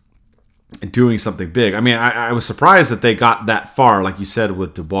Ducks doing something big. I mean, I was surprised that they got that far, like you said,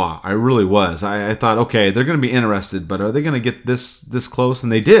 with Dubois. I really was. I thought, okay, they're going to be interested, but are they going to get this close?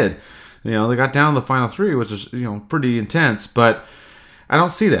 And they did. They got down to the final 3, which is pretty intense, but I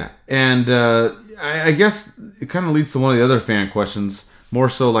don't see that. And I guess it kind of leads to one of the other fan questions, more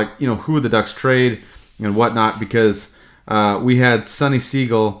so like, who would the Ducks trade and whatnot, because we had Sonny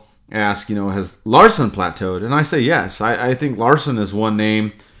Siegel ask, has Larson plateaued? And I say yes. I think Larson is one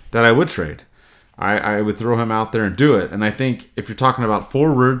name that I would trade. I would throw him out there and do it. And I think if you're talking about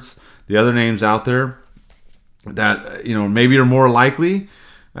forwards, the other names out there that, maybe are more likely,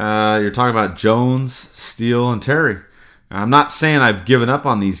 you're talking about Jones, Steele, and Terry. I'm not saying I've given up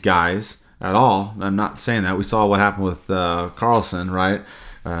on these guys at all. I'm not saying that. We saw what happened with Carlson, right?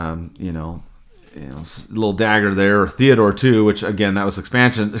 A little dagger there, or Theodore too, which again, that was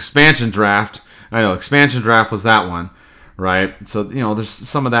expansion draft. I know expansion draft was that one, right? So there's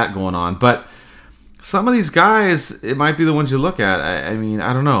some of that going on, but some of these guys, it might be the ones you look at. I mean,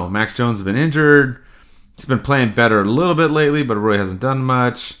 I don't know. Max Jones has been injured. He's been playing better a little bit lately, but really hasn't done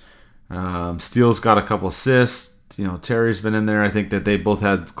much. Steele's got a couple assists. Terry's been in there. I think that they both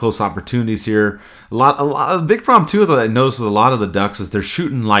had close opportunities here. A big problem too that I noticed with a lot of the Ducks is they're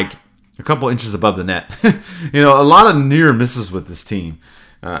shooting like a couple inches above the net. A lot of near misses with this team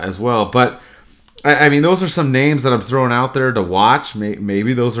as well. But I mean, those are some names that I'm throwing out there to watch.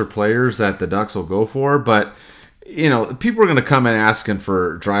 Maybe those are players that the Ducks will go for, but people are going to come in asking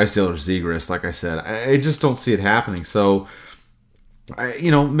for Drysdale or Zegras. Like I said, I just don't see it happening. So,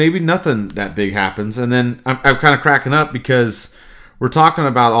 maybe nothing that big happens. And then I'm kind of cracking up because we're talking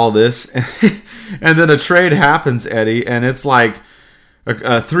about all this, and then a trade happens, Eddie, and it's like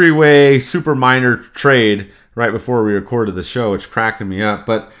a three-way super minor trade right before we recorded the show, which cracking me up.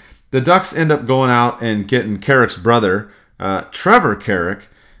 But the Ducks end up going out and getting Carrick's brother, Trevor Carrick.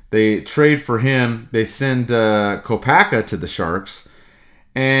 They trade for him. They send Kopaka to the Sharks.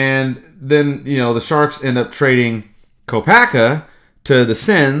 And then, the Sharks end up trading Kopaka to the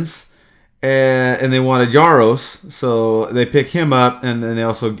Sens. And they wanted Yaros. So they pick him up. And then they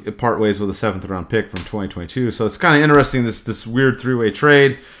also part ways with a 7th-round pick from 2022. So it's kind of interesting, this weird three-way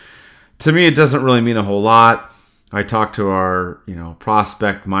trade. To me, it doesn't really mean a whole lot. I talked to our,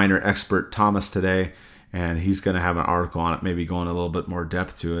 prospect minor expert, Thomas, today. And he's going to have an article on it, maybe going a little bit more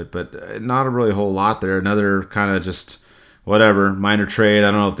depth to it, but not a really whole lot there. Another kind of just whatever minor trade.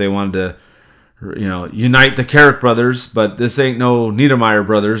 I don't know if they wanted to, unite the Carrick brothers, but this ain't no Niedermeyer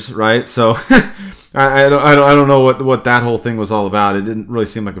brothers, right? So I don't know what that whole thing was all about. It didn't really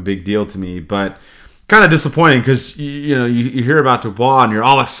seem like a big deal to me, but kind of disappointing because you hear about Dubois and you're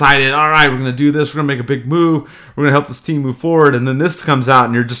all excited. All right, we're going to do this. We're going to make a big move. We're going to help this team move forward, and then this comes out,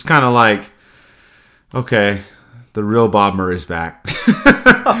 and you're just kind of like, okay, the real Bob Murray's back.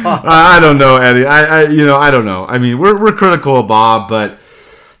 I don't know, Eddie. I don't know. I mean, we're critical of Bob, but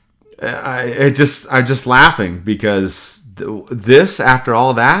I'm just laughing because this, after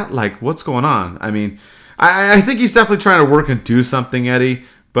all that, like, what's going on? I mean, I think he's definitely trying to work and do something, Eddie.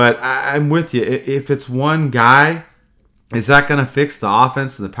 But I'm with you. If it's one guy, is that going to fix the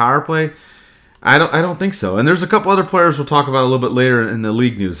offense and the power play? I don't think so. And there's a couple other players we'll talk about a little bit later in the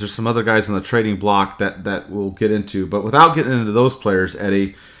league news. There's some other guys on the trading block that we'll get into. But without getting into those players,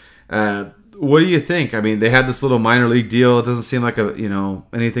 Eddie, what do you think? I mean, they had this little minor league deal. It doesn't seem like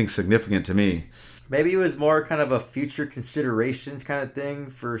anything significant to me. Maybe it was more kind of a future considerations kind of thing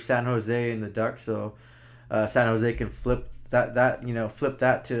for San Jose and the Ducks, so San Jose can flip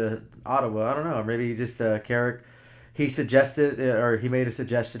that to Ottawa. I don't know. Maybe just Carrick. He suggested, or he made a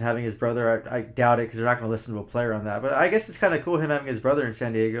suggestion having his brother. I doubt it because they're not going to listen to a player on that. But I guess it's kind of cool him having his brother in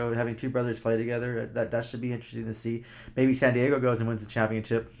San Diego, having two brothers play together. That should be interesting to see. Maybe San Diego goes and wins the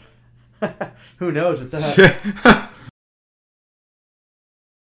championship. Who knows with that?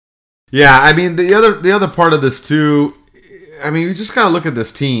 Yeah, I mean the other part of this too. I mean, we just got to look at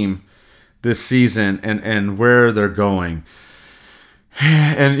this team this season and where they're going.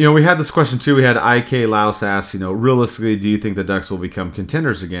 And, we had this question, too. We had IK Laus ask, realistically, do you think the Ducks will become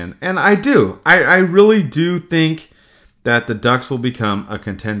contenders again? And I do. I really do think that the Ducks will become a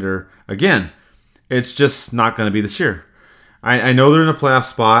contender again. It's just not going to be this year. I know they're in a playoff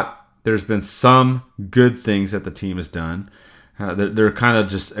spot. There's been some good things that the team has done. They're kind of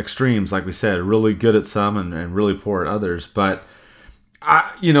just extremes, like we said, really good at some and really poor at others. But,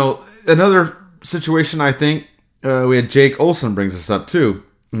 another situation, I think, we had Jake Olson brings us up too,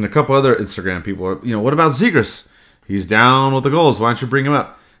 and a couple other Instagram people. What about Zegras? He's down with the goals. Why don't you bring him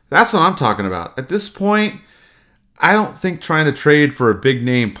up? That's what I'm talking about. At this point, I don't think trying to trade for a big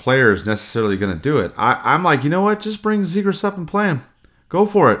name player is necessarily going to do it. I'm like, you know what? Just bring Zegras up and play him. Go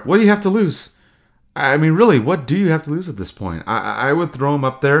for it. What do you have to lose? I mean, really, what do you have to lose at this point? I would throw him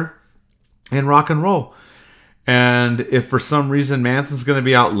up there and rock and roll. And if for some reason Manson's going to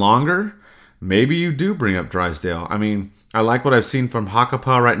be out longer, maybe you do bring up Drysdale. I mean, I like what I've seen from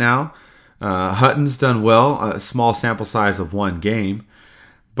Hakanpää right now. Hutton's done well, a small sample size of one game.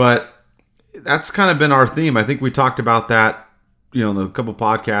 But that's kind of been our theme. I think we talked about that, in a couple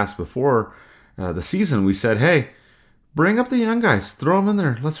podcasts before the season. We said, hey, bring up the young guys. Throw them in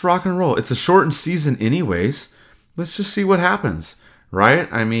there. Let's rock and roll. It's a shortened season anyways. Let's just see what happens,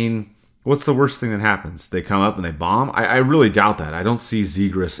 right? I mean, what's the worst thing that happens? They come up and they bomb? I really doubt that. I don't see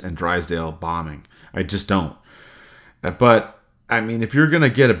Zegras and Drysdale bombing. I just don't. But, I mean, if you're going to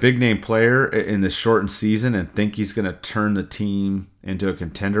get a big-name player in this shortened season and think he's going to turn the team into a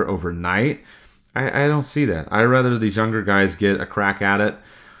contender overnight, I don't see that. I'd rather these younger guys get a crack at it.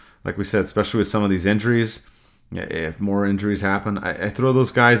 Like we said, especially with some of these injuries. If more injuries happen, I throw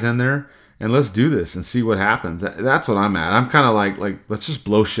those guys in there and let's do this and see what happens. That's what I'm at. I'm kind of like let's just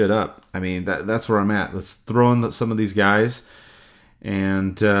blow shit up. I mean, that's where I'm at. Let's throw in some of these guys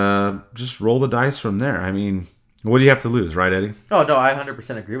and just roll the dice from there. I mean, What do you have to lose, right, Eddie? Oh no, I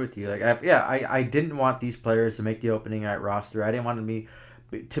 100% agree with you. Like, I didn't want these players to make the opening night roster. I didn't want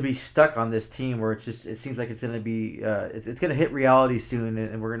to be stuck on this team where it seems like it's going to be it's going to hit reality soon,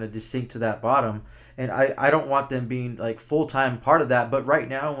 and we're going to just sink to that bottom. And I don't want them being like full-time part of that. But right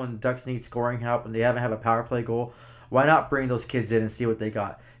now, when Ducks need scoring help and they haven't have a power play goal, why not bring those kids in and see what they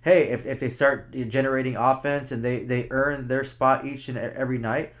got? Hey, if they start generating offense and they earn their spot each and every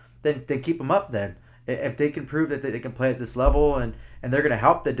night, then keep them up then. If they can prove that they can play at this level and they're going to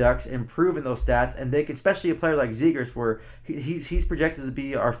help the Ducks improve in those stats, and they can, especially a player like Zegras, where he's projected to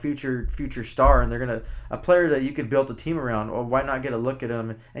be our future star, and they're going to a player that you can build a team around. Or why not get a look at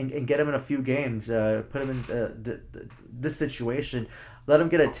him and get him in a few games, put him in this situation, let him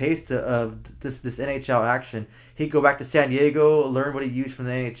get a taste of this NHL action. He'd go back to San Diego, learn what he used from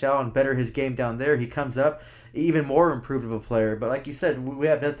the NHL, and better his game down there. He comes up even more improved of a player. But like you said, we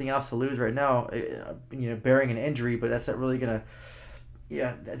have nothing else to lose right now, bearing an injury. But that's not really gonna.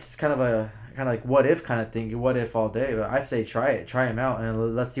 Yeah, it's kind of like what if kind of thing. What if all day? But I say try him out,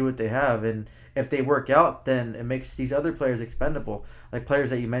 and let's see what they have. And if they work out, then it makes these other players expendable, like players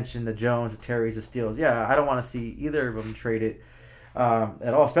that you mentioned, the Jones, the Terrys, the Steeles. Yeah, I don't want to see either of them traded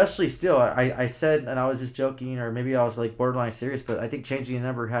at all, especially Steele. I said, and I was just joking, or maybe I was like borderline serious, but I think changing the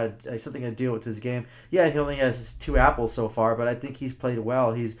number had something to do with his game. Yeah, he only has 2 apples so far, but I think he's played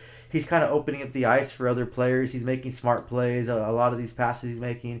well. He's kind of opening up the ice for other players. He's making smart plays. A lot of these passes he's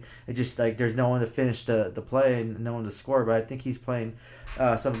making, it just like there's no one to finish the play and no one to score. But I think he's playing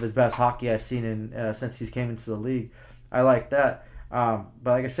some of his best hockey I've seen since he's came into the league. I like that. But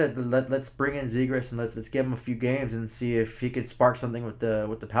like I said, let's bring in Zegras and let's give him a few games and see if he could spark something with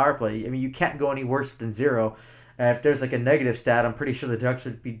the power play. I mean, you can't go any worse than 0. If there's like a negative stat, I'm pretty sure the Ducks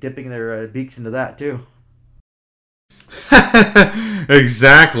would be dipping their beaks into that too.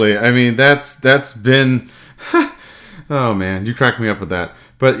 Exactly. I mean, that's been. Oh man, you crack me up with that.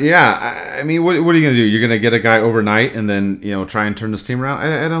 But yeah, I mean, what are you gonna do? You're gonna get a guy overnight and then try and turn this team around?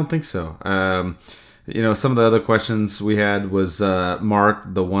 I don't think so. Some of the other questions we had was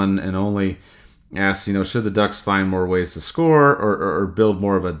Mark, the one and only, asked, should the Ducks find more ways to score or build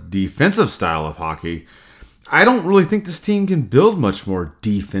more of a defensive style of hockey? I don't really think this team can build much more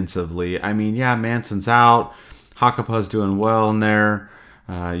defensively. I mean, yeah, Manson's out. Hakanpää's doing well in there.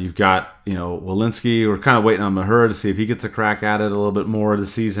 You've got, Welinski. We're kind of waiting on Mahura to see if he gets a crack at it a little bit more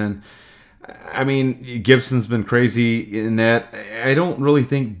this season. I mean, Gibson's been crazy in that. I don't really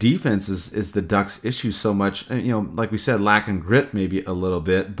think defense is the Ducks' issue so much. Like we said, lacking grit maybe a little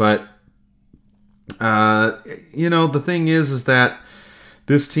bit. But, the thing is that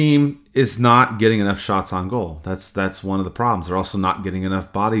this team is not getting enough shots on goal. That's one of the problems. They're also not getting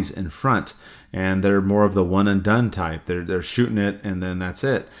enough bodies in front. And they're more of the one-and-done type. They're shooting it, and then that's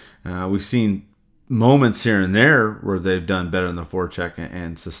it. We've seen moments here and there where they've done better in the forecheck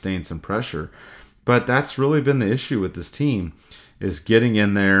and sustained some pressure. But that's really been the issue with this team, is getting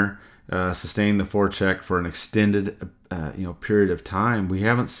in there, sustaining the forecheck for an extended period of time. We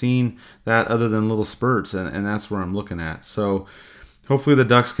haven't seen that other than little spurts, and that's where I'm looking at. So hopefully the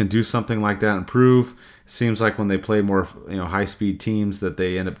Ducks can do something like that, improve. It seems like when they play more high-speed teams that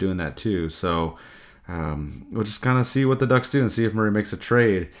they end up doing that too. So we'll just kind of see what the Ducks do and see if Murray makes a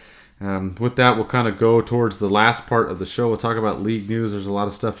trade. With that, we'll kind of go towards the last part of the show. We'll talk about league news. There's a lot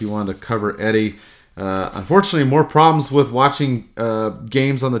of stuff you wanted to cover, Eddie. Unfortunately, more problems with watching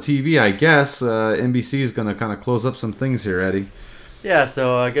games on the TV, I guess. NBC is going to kind of close up some things here, Eddie. Yeah,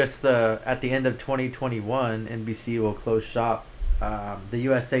 so I guess at the end of 2021, NBC will close shop. The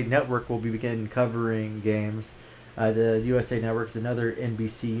USA Network will begin covering games. The USA Network is another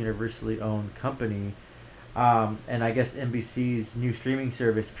NBC universally owned company. And I guess NBC's new streaming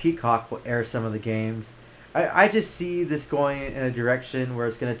service, Peacock, will air some of the games. I just see this going in a direction where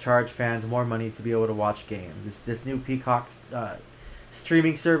it's going to charge fans more money to be able to watch games. This new Peacock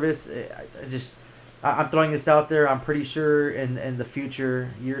streaming service, I'm throwing this out there. I'm pretty sure in the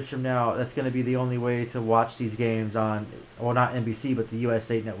future, years from now, that's going to be the only way to watch these games on, well, not NBC, but the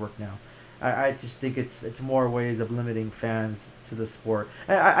USA Network now. I just think it's more ways of limiting fans to the sport.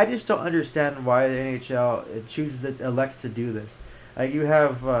 I just don't understand why the NHL elects to do this. You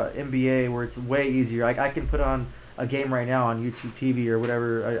have NBA where it's way easier. I can put on a game right now on YouTube TV or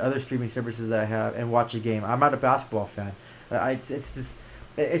whatever other streaming services that I have and watch a game. I'm not a basketball fan. I think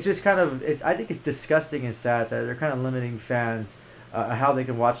it's disgusting and sad that they're kind of limiting fans how they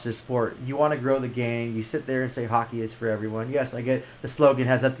can watch this sport. You want to grow the game. You sit there and say hockey is for everyone. Yes, I get the slogan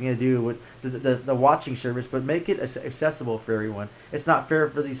has nothing to do with the watching service, but make it accessible for everyone. It's not fair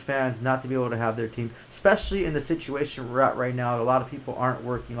for these fans not to be able to have their team, especially in the situation we're at right now. A lot of people aren't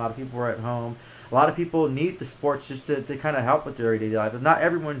working. A lot of people are at home. a lot of people need the sports just to kind of help with their everyday life. And not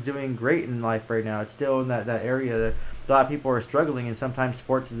everyone's doing great in life right now. It's still in that area that a lot of people are struggling, and sometimes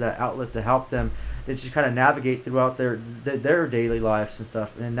sports is that outlet to help them. They just kind of navigate throughout their daily lives and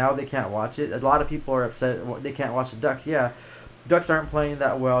stuff. And now they can't watch it. A lot of people are upset they can't watch the Ducks. Yeah, Ducks aren't playing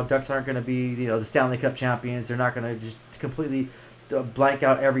that well. Ducks aren't going to be the Stanley Cup champions. They're not going to just completely blank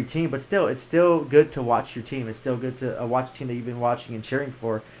out every team, but still, it's still good to watch your team. It's still good to watch a team that you've been watching and cheering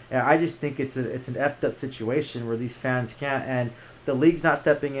for. And I just think it's an effed up situation where these fans can't, and the league's not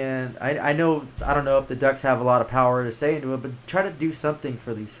stepping in. I don't know if the Ducks have a lot of power to say into it, but try to do something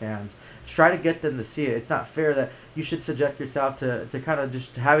for these fans. Try to get them to see it. It's not fair that you should subject yourself to kind of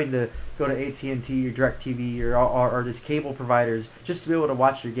just having to go to AT&T or DirecTV or these cable providers just to be able to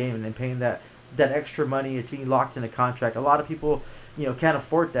watch your game and paying that extra money. It's being locked in a contract. A lot of people can't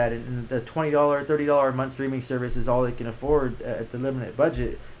afford that, and the $20 $30 a month streaming service is all they can afford at the limited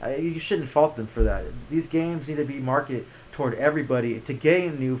budget. You shouldn't fault them for that. These games need to be marketed toward everybody to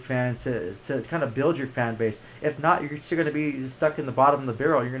gain new fans, to kind of build your fan base. If not, you're still going to be stuck in the bottom of the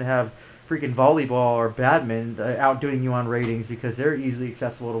barrel. You're going to have freaking volleyball or badminton outdoing you on ratings because they're easily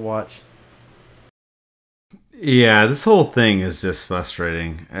accessible to watch. Yeah, this whole thing is just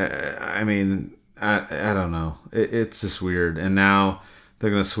frustrating. I mean, I don't know. It's just weird. And now they're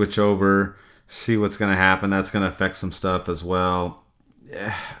going to switch over, see what's going to happen. That's going to affect some stuff as well.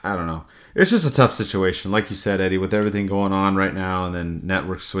 I don't know. It's just a tough situation. Like you said, Eddie, with everything going on right now and then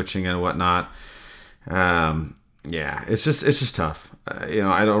network switching and whatnot. Yeah, it's just tough.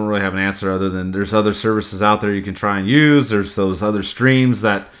 I don't really have an answer other than there's other services out there you can try and use. There's those other streams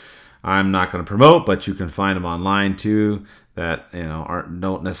that I'm not going to promote, but you can find them online too that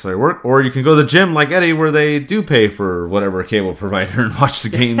don't necessarily work. Or you can go to the gym like Eddie, where they do pay for whatever cable provider and watch the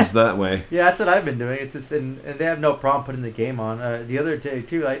games that way. Yeah, that's what I've been doing. It's just and they have no problem putting the game on. The other day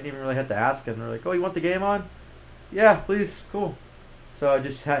too, I didn't even really have to ask them. They're like, "Oh, you want the game on?" Yeah, please, cool. So I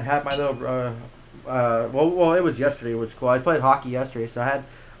just had my little. Well, it was yesterday. It was cool. I played hockey yesterday, so I had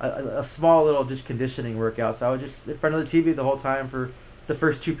a small little just conditioning workout. So I was just in front of the TV the whole time for the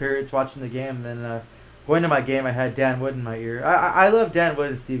first 2 periods watching the game. And then going to my game, I had Dan Wood in my ear. I love Dan Wood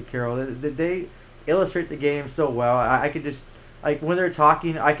and Steve Carroll. They illustrate the game so well. I could just, like, when they're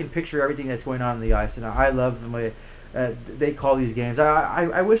talking, I can picture everything that's going on the ice, and I love the way they call these games.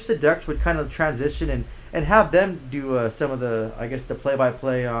 I wish the Ducks would kind of transition and have them do some of the, I guess, the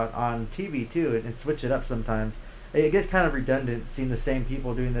play-by-play on TV too, and switch it up sometimes. It gets kind of redundant seeing the same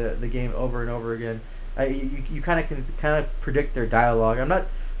people doing the game over and over again. You kind of predict their dialogue. I'm not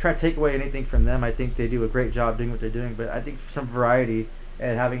trying to take away anything from them. I think they do a great job doing what they're doing, but I think some variety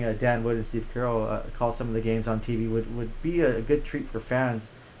and having a Dan Wood and Steve Carroll call some of the games on TV would be a good treat for fans.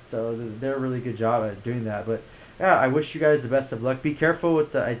 So they're a really good job at doing that. But yeah, I wish you guys the best of luck. Be careful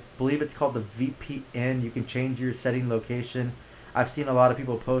with I believe it's called the VPN. You can change your setting location. I've seen a lot of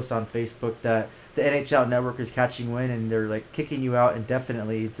people post on Facebook that the NHL Network is catching wind and they're like kicking you out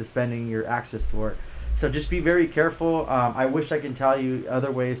indefinitely and suspending your access to it. So just be very careful. I wish I can tell you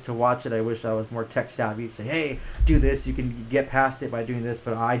other ways to watch it. I wish I was more tech savvy to say, hey, do this. You can get past it by doing this,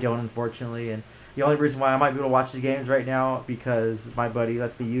 but I don't, unfortunately. And the only reason why I might be able to watch the games right now because my buddy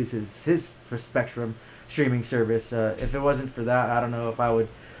lets me use his Spectrum streaming service. If it wasn't for that, I don't know if I would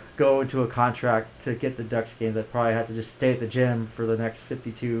go into a contract to get the Ducks games. I'd probably have to just stay at the gym for the next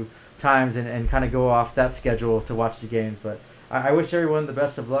 52 times and kind of go off that schedule to watch the games. But I wish everyone the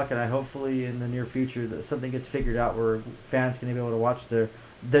best of luck, and I hopefully in the near future that something gets figured out where fans can be able to watch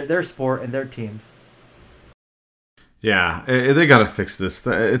their sport and their teams. Yeah, they got to fix this.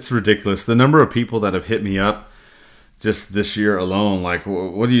 It's ridiculous. The number of people that have hit me up just this year alone, like,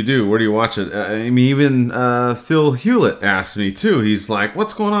 what do you do? Where do you watch it? I mean, even Phil Hewlett asked me too. He's like,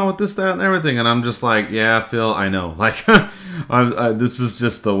 what's going on with this, that, and everything? And I'm just like, yeah, Phil, I know. Like, this is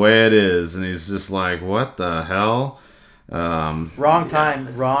just the way it is. And he's just like, what the hell? Wrong time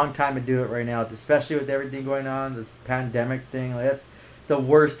to do it right now, especially with everything going on, this pandemic thing. Like, that's the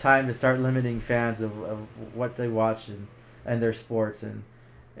worst time to start limiting fans of what they watch and their sports. And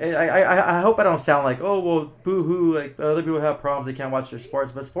I hope I don't sound like, oh, well, boo-hoo, like other people have problems, they can't watch their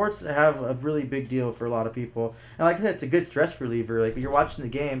sports, but sports have a really big deal for a lot of people. And like I said, it's a good stress reliever. Like when you're watching the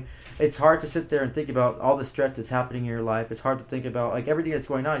game, it's hard to sit there and think about all the stress that's happening in your life. It's hard to think about like everything that's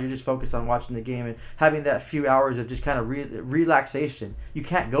going on. You're just focused on watching the game and having that few hours of just kind of relaxation. You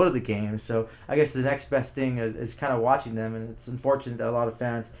can't go to the game, so I guess the next best thing is kind of watching them, and it's unfortunate that a lot of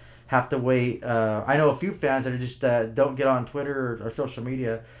fans have to wait. I know a few fans that are just don't get on Twitter or social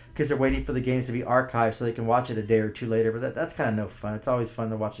media because they're waiting for the games to be archived so they can watch it a day or two later. But that's kind of no fun. It's always fun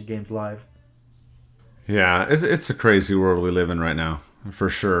to watch the games live. Yeah, it's a crazy world we live in right now. for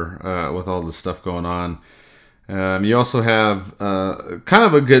sure, with all this stuff going on. You also have kind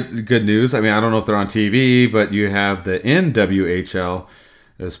of a good news. I mean, I don't know if they're on TV, but you have the NWHL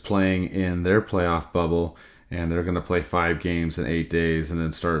is playing in their playoff bubble, and they're going to play 5 games in 8 days and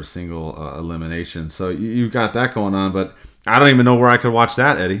then start a single elimination. So you've got that going on, but I don't even know where I could watch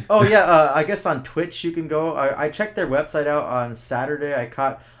that, Eddie. Oh, yeah. I guess on Twitch you can go. I checked their website out on Saturday. I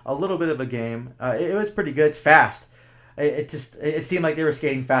caught a little bit of a game. It was pretty good. It's fast. It seemed like they were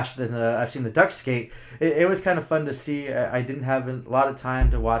skating faster than I've seen the Ducks skate. It was kind of fun to see. I didn't have a lot of time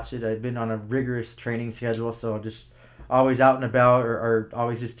to watch it. I'd been on a rigorous training schedule, so just always out and about or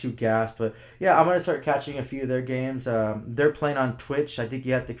always just too gassed. But yeah, I'm going to start catching a few of their games. They're playing on Twitch. I think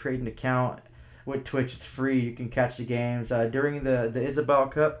you have to create an account with Twitch. It's free. You can catch the games. During the Isabel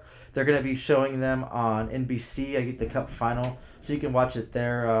Cup, they're going to be showing them on NBC. I get the Cup final, so you can watch it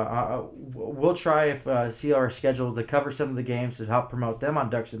there. We'll try see our schedule to cover some of the games to help promote them on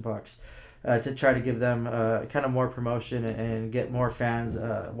Ducks and Pucks, to try to give them kind of more promotion and get more fans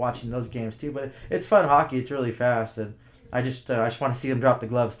watching those games too. But it's fun hockey. It's really fast, and I just want to see them drop the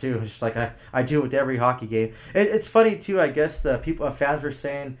gloves too. It's just like I do with every hockey game. It's funny too. I guess fans were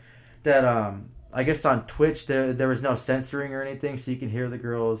saying that I guess on Twitch there was no censoring or anything, so you can hear the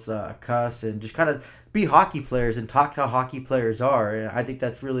girls cuss and just kind of be hockey players and talk how hockey players are. And I think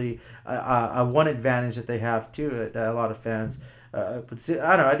that's really a one advantage that they have too, that a lot of fans. But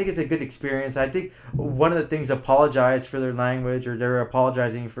I don't know. I think it's a good experience. I think one of the things, apologize for their language, or they're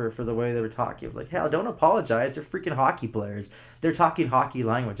apologizing for the way they were talking. It was like, hell, don't apologize. They're freaking hockey players. They're talking hockey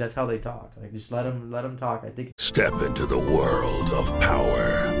language. That's how they talk. Like, just let them talk. I think. Step into the world of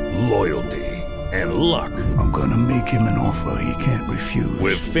power, loyalty, and luck. I'm gonna make him an offer he can't refuse.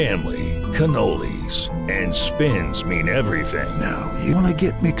 With family, cannolis, and spins mean everything. Now, you wanna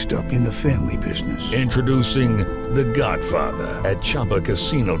get mixed up in the family business. Introducing The Godfather at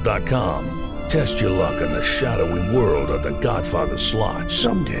ChumbaCasino.com. Test your luck in the shadowy world of The Godfather slot.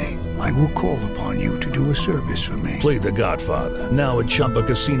 Someday, I will call upon you to do a service for me. Play The Godfather now at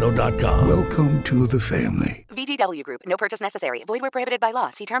ChumbaCasino.com. Welcome to the family. VGW Group. No purchase necessary. Void where prohibited by law.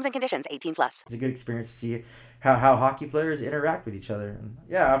 See terms and conditions. 18+. It's a good experience to see how hockey players interact with each other. And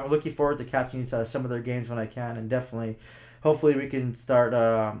yeah, I'm looking forward to catching some of their games when I can, and definitely, hopefully, we can start,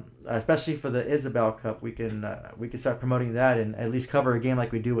 especially for the Isabel Cup, we can start promoting that and at least cover a game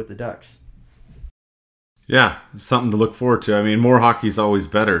like we do with the Ducks. Yeah, something to look forward to. I mean, more hockey is always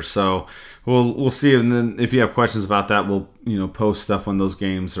better. So we'll see. And then if you have questions about that, we'll post stuff when those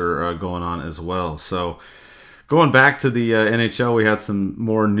games are going on as well. So going back to the NHL, we had some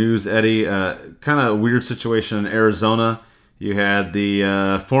more news, Eddie. Kind of a weird situation in Arizona. You had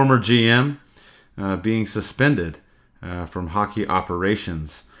the former GM being suspended from hockey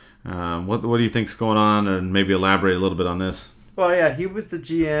operations. What do you think's going on? And maybe elaborate a little bit on this. Well, yeah, he was the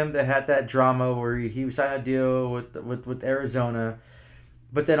GM that had that drama where he signed a deal with Arizona,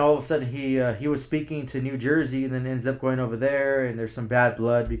 but then all of a sudden he was speaking to New Jersey and then ends up going over there, and there's some bad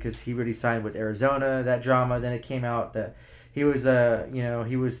blood because he already signed with Arizona. That drama. Then it came out that he was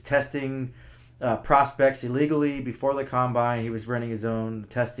he was testing prospects illegally before the combine. He was running his own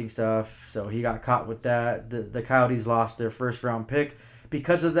testing stuff, so he got caught with that. The Coyotes lost their first round pick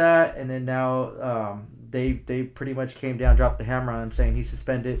because of that, and then now they pretty much came down, dropped the hammer on him, saying he's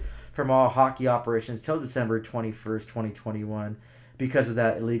suspended from all hockey operations till December 21st, 2021 because of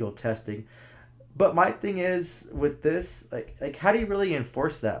that illegal testing. But my thing is with this, like how do you really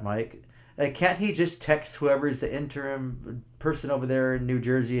enforce that, Mike? Like, can't he just text whoever's the interim person over there in New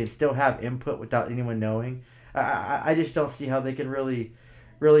Jersey and still have input without anyone knowing? I just don't see how they can really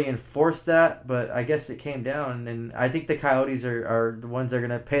enforce that, but I guess it came down, and I think the Coyotes are the ones that are going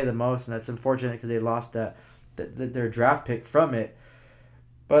to pay the most, and that's unfortunate because they lost their draft pick from it.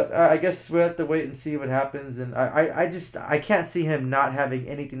 But I guess we'll have to wait and see what happens, and I can't see him not having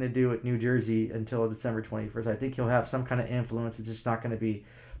anything to do with New Jersey until December 21st. I think he'll have some kind of influence. It's just not going to be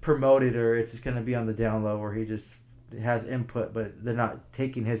promoted, or it's just going to be on the down low where he just has input, but they're not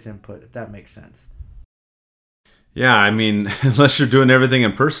taking his input, if that makes sense. Yeah, I mean, unless you're doing everything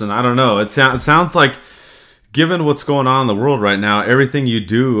in person, I don't know. It sounds like, given what's going on in the world right now, everything you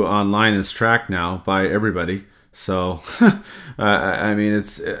do online is tracked now by everybody. So, I mean,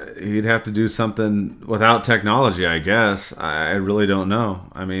 he'd have to do something without technology, I guess. I really don't know.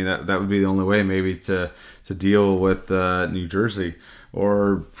 I mean, that would be the only way, maybe, to deal with New Jersey,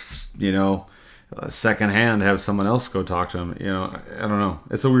 or secondhand have someone else go talk to him. I don't know.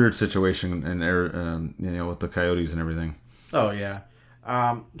 It's a weird situation in with the Coyotes and everything. Oh yeah.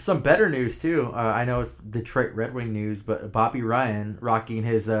 Some better news too. I know it's Detroit Red Wing news, but Bobby Ryan rocking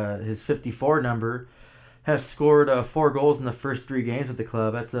his 54 number has scored 4 goals in the first 3 games with the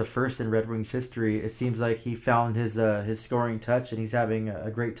club. That's a first in Red Wings history. It seems like he found his scoring touch, and he's having a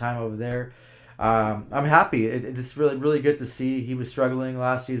great time over there. I'm happy. It's really, really good to see. He was struggling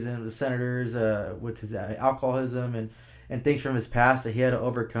last season with the Senators with his alcoholism and things from his past that he had to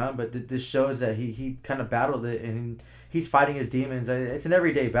overcome. But this shows that he kind of battled it, and he's fighting his demons. It's an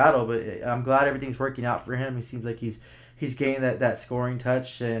everyday battle, but I'm glad everything's working out for him. He seems like he's gained that scoring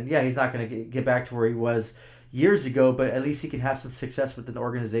touch. And, yeah, he's not going to get back to where he was years ago, but at least he can have some success with the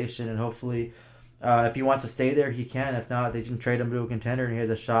organization, and hopefully if he wants to stay there, he can. If not, they can trade him to a contender, and he has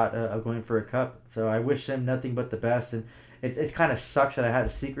a shot of going for a cup. So I wish him nothing but the best. And it kind of sucks that I had to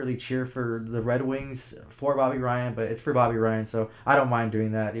secretly cheer for the Red Wings for Bobby Ryan, but it's for Bobby Ryan, so I don't mind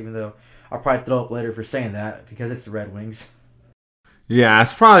doing that, even though I'll probably throw up later for saying that because it's the Red Wings. Yeah,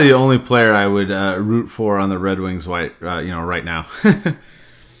 it's probably the only player I would root for on the Red Wings right now.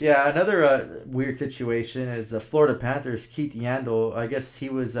 Yeah, another weird situation is the Florida Panthers' Keith Yandle. I guess he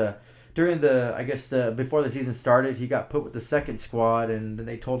was before the season started, he got put with the second squad, and then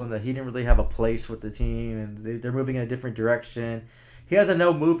they told him that he didn't really have a place with the team, and they're moving in a different direction. He has a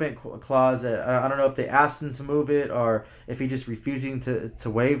no movement clause. I don't know if they asked him to move it or if he just refusing to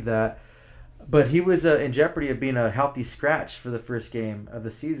waive that. But he was in jeopardy of being a healthy scratch for the first game of the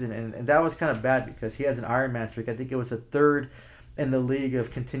season, and that was kind of bad because he has an Ironman streak. I think it was the 3rd in the league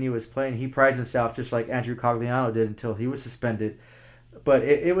of continuous playing. He prides himself just like Andrew Cogliano did until he was suspended. But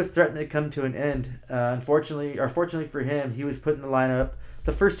it was threatening to come to an end. Fortunately for him, he was put in the lineup.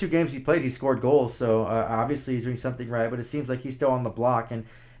 The first 2 games he played, he scored goals, so obviously he's doing something right. But it seems like he's still on the block, and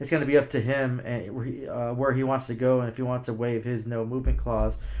it's going to be up to him and where he wants to go and if he wants to waive his no movement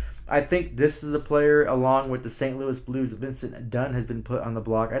clause. I think this is a player, along with the St. Louis Blues, Vincent Dunn has been put on the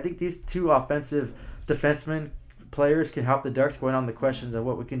block. I think these 2 offensive defensemen players can help the Ducks going on the questions of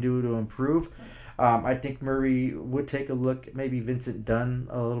what we can do to improve. I think Murray would take a look, maybe Vincent Dunn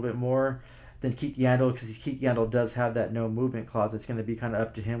a little bit more than Keith Yandle, because Keith Yandle does have that no movement clause. It's going to be kind of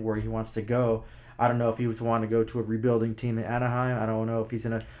up to him where he wants to go. I don't know if he would want to go to a rebuilding team in Anaheim. I don't know if he's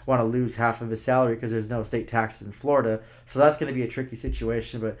going to want to lose half of his salary because there's no state taxes in Florida. So that's going to be a tricky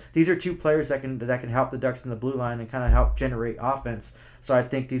situation. But these are 2 players that can help the Ducks in the blue line and kind of help generate offense. So I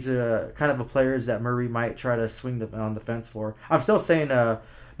think these are kind of the players that Murray might try to swing on the fence for. I'm still saying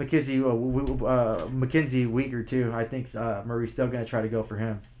Mackenzie Weegar too. I think Murray's still going to try to go for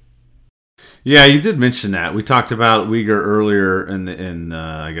him. Yeah, you did mention that. We talked about Weegar earlier in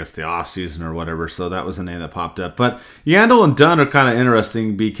I guess the off season or whatever, so that was a name that popped up. But Yandle and Dunn are kind of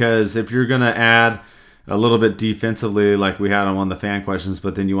interesting because if you're going to add a little bit defensively, like we had on one of the fan questions,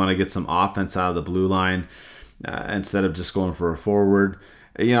 but then you want to get some offense out of the blue line instead of just going for a forward.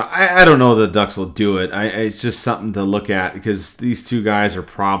 I don't know the Ducks will do it. It's just something to look at because these 2 guys are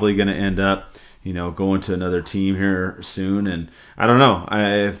probably going to end up going to another team here soon. And I don't know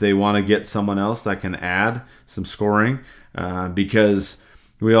if they want to get someone else that can add some scoring because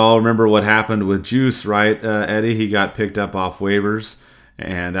we all remember what happened with Juice, right, Eddie? He got picked up off waivers,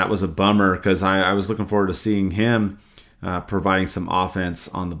 and that was a bummer because I was looking forward to seeing him providing some offense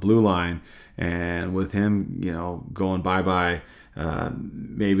on the blue line. And with him, going bye-bye,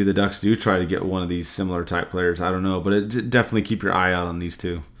 maybe the Ducks do try to get one of these similar type players. I don't know, but definitely keep your eye out on these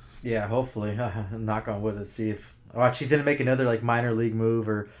 2. Yeah, hopefully. Knock on wood. Let's see if she's going to make another minor league move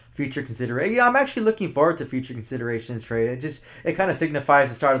or future consideration. I'm actually looking forward to future considerations trade. It kind of signifies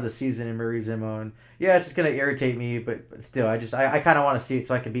the start of the season in Murray Zimmo. And yeah, it's just going to irritate me, but still, I kind of want to see it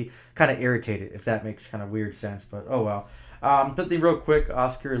so I can be kind of irritated, if that makes kind of weird sense. But oh well. Something real quick,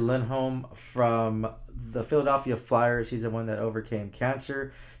 Oscar Lindholm from the Philadelphia Flyers. He's the one that overcame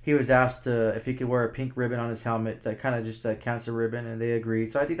cancer. He was asked if he could wear a pink ribbon on his helmet, kind of just that cancer ribbon, and they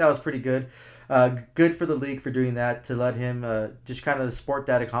agreed. So I think that was pretty good. Good for the league for doing that, to let him just kind of sport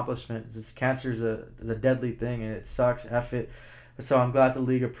that accomplishment. Cancer is a deadly thing, and it sucks. F it. So I'm glad the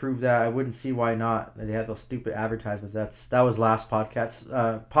league approved that. I wouldn't see why not. They had those stupid advertisements. That was last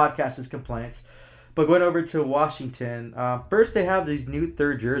podcast's complaints. But going over to Washington, first they have these new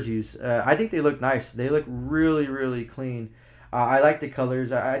 3rd jerseys. I think they look nice. They look really, really clean. I like the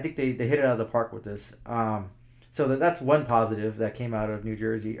colors. I think they hit it out of the park with this. So that's one positive that came out of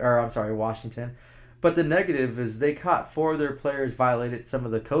Washington. But the negative is they caught 4 of their players violated some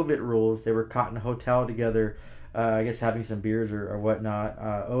of the COVID rules. They were caught in a hotel together, I guess having some beers or whatnot.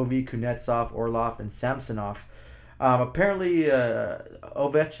 Ovi, Kuznetsov, Orlov, and Samsonov. Apparently,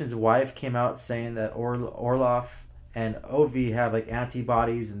 Ovechkin's wife came out saying that Orlov and Ovi have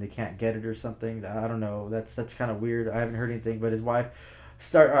antibodies and they can't get it or something. I don't know. That's kind of weird. I haven't heard anything, but his wife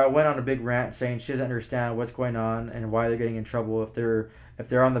went on a big rant saying she doesn't understand what's going on and why they're getting in trouble if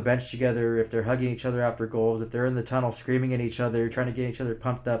they're on the bench together, if they're hugging each other after goals, if they're in the tunnel screaming at each other, trying to get each other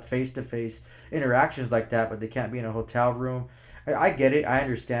pumped up, face-to-face interactions like that, but they can't be in a hotel room. I get it. I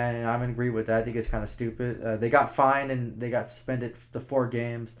understand, and I'm in agree with that. I think it's kind of stupid. They got fined and they got suspended the 4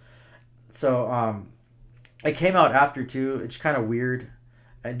 games. So it came out after, too. It's kind of weird.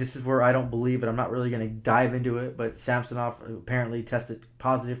 And this is where I don't believe it. I'm not really going to dive into it, but Samsonov apparently tested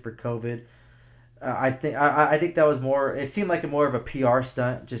positive for COVID. I think that was more. It seemed like more of a PR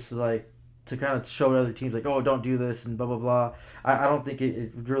stunt, just like to kind of show other teams like, oh, don't do this and blah blah blah. I don't think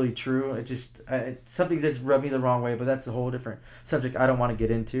it's really true. It just something just rubbed me the wrong way. But that's a whole different subject I don't want to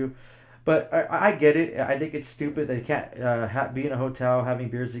get into. But I get it. I think it's stupid. They can't be in a hotel having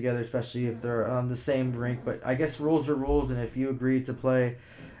beers together, especially if they're on the same rink. But I guess rules are rules, and if you agree to play,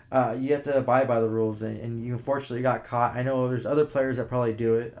 you have to abide by the rules. And you unfortunately got caught. I know there's other players that probably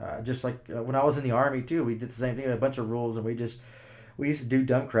do it. Just like when I was in the Army too, we did the same thing. A bunch of rules, and we used to do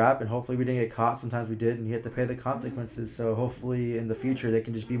dumb crap, and hopefully we didn't get caught. Sometimes we did, and you have to pay the consequences. So hopefully in the future they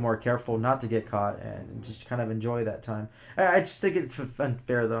can just be more careful not to get caught and just kind of enjoy that time. I just think it's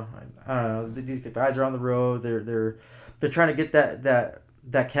unfair though. I don't know. These guys are on the road. They're trying to get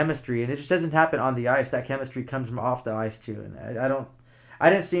that chemistry, and it just doesn't happen on the ice. That chemistry comes from off the ice too, and I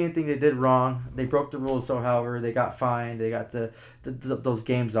didn't see anything they did wrong. They broke the rules, so however they got fined. They got those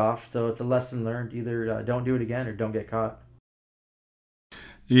games off. So it's a lesson learned. Either don't do it again or don't get caught.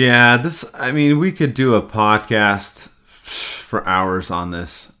 Yeah, we could do a podcast for hours on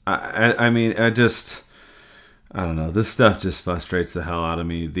this. I don't know. This stuff just frustrates the hell out of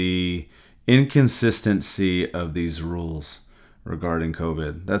me. The inconsistency of these rules regarding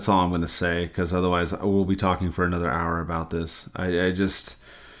COVID. That's all I'm going to say, because otherwise we'll be talking for another hour about this. I don't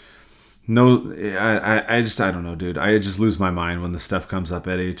know, dude. I just lose my mind when this stuff comes up,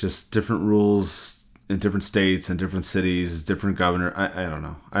 Eddie. Just different rules in different states and different cities, different governor. I don't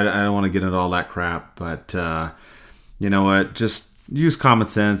know. I don't want to get into all that crap, but you know what? Just use common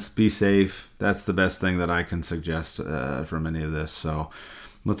sense. Be safe. That's the best thing that I can suggest from any of this. So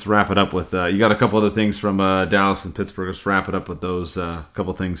let's wrap it up with, you got a couple other things from Dallas and Pittsburgh. Let's wrap it up with those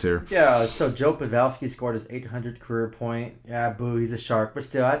couple things here. Yeah, so Joe Pavelski scored his 800 career point. Yeah, boo, he's a Shark. But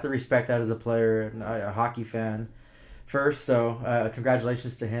still, I have to respect that as a player and a hockey fan first. So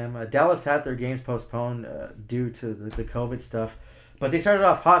congratulations to him. Dallas had their games postponed due to the COVID stuff. But they started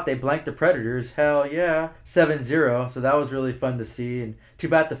off hot. They blanked the Predators. Hell yeah. 7-0. So that was really fun to see. And too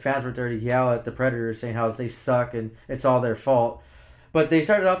bad the fans were there to yell at the Predators saying how they suck and it's all their fault. But they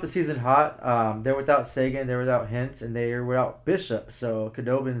started off the season hot. They're without Sagan, they're without Hintz, and they're without Bishop. So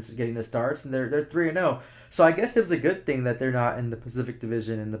Khudobin's getting the starts, and they're 3-0. So I guess it was a good thing that they're not in the Pacific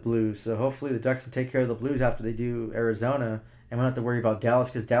Division in the Blues. So hopefully the Ducks can take care of the Blues after they do Arizona, and we don't have to worry about Dallas,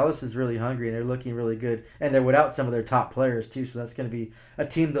 because Dallas is really hungry and they're looking really good, and they're without some of their top players too. So that's going to be a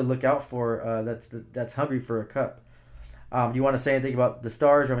team to look out for. That's hungry for a cup. Do you want to say anything about the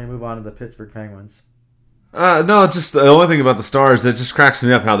Stars, or I'm going to move on to the Pittsburgh Penguins? No, just the only thing about the Stars that just cracks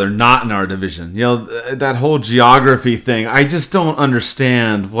me up how they're not in our division. You know, that whole geography thing. I just don't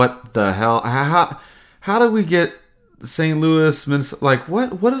understand what the hell. How do we get St. Louis, Minnesota? Like,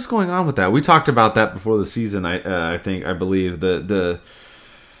 what is going on with that? We talked about that before the season. I believe the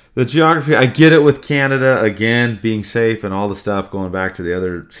geography. I get it with Canada again being safe and all the stuff, going back to the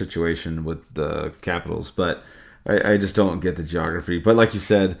other situation with the Capitals, but I just don't get the geography. But like you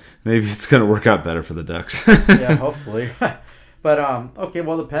said, maybe it's going to work out better for the Ducks. Yeah, hopefully. But, okay,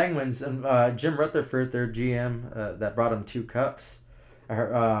 well, the Penguins, Jim Rutherford, their GM, that brought them 2 cups,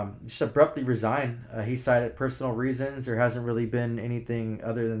 just abruptly resigned. He cited personal reasons. There hasn't really been anything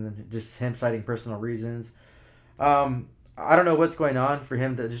other than just him citing personal reasons. I don't know what's going on for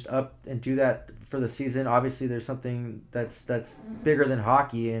him to just up and do that for the season. Obviously, there's something that's bigger than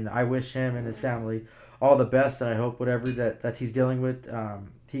hockey, and I wish him and his family all the best, and I hope whatever that he's dealing with,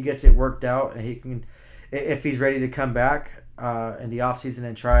 he gets it worked out, and he can, if he's ready to come back in the offseason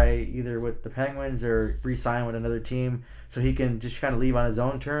and try either with the Penguins or re-sign with another team, so he can just kind of leave on his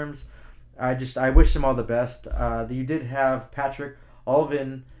own terms. I wish him all the best. You did have Patrick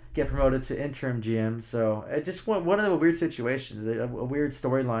Allvin get promoted to interim GM, so it just one of the weird situations, a weird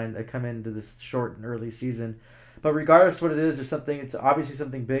storyline that come into this short and early season. But regardless of what it is, it's obviously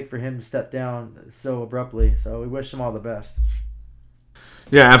something big for him to step down so abruptly. So we wish him all the best.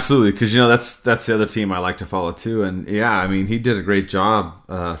 Yeah, absolutely. Because, that's the other team I like to follow too. And yeah, I mean, he did a great job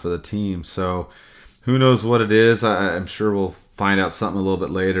for the team. So who knows what it is? I'm sure we'll find out something a little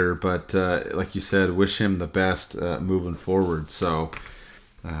bit later. But like you said, wish him the best moving forward. So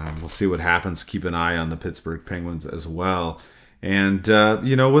we'll see what happens. Keep an eye on the Pittsburgh Penguins as well. And,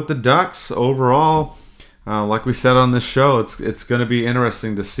 with the Ducks overall, like we said on this show, it's going to be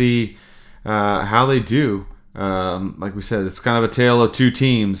interesting to see how they do. Like we said, it's kind of a tale of two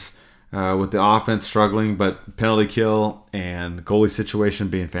teams with the offense struggling, but penalty kill and goalie situation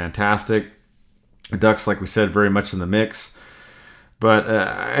being fantastic. The Ducks, like we said, very much in the mix. But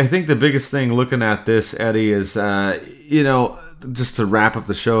I think the biggest thing looking at this, Eddie, is, just to wrap up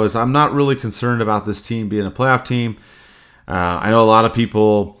the show, is I'm not really concerned about this team being a playoff team. I know a lot of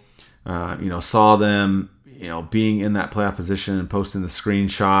people, saw them, being in that playoff position and posting the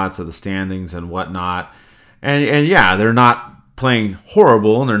screenshots of the standings and whatnot. And yeah, they're not playing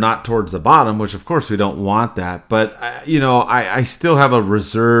horrible and they're not towards the bottom, which of course we don't want that. But, I still have a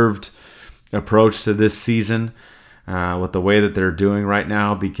reserved approach to this season with the way that they're doing right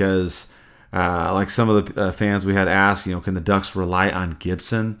now because, like some of the fans we had asked, can the Ducks rely on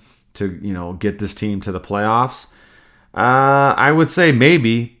Gibson to, get this team to the playoffs? I would say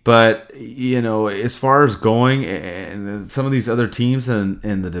maybe, but as far as going and some of these other teams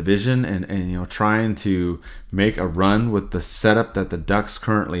in the division and trying to make a run with the setup that the Ducks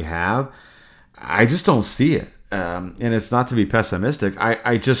currently have, I just don't see it. And it's not to be pessimistic.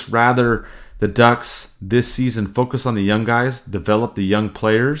 I just rather the Ducks this season focus on the young guys, develop the young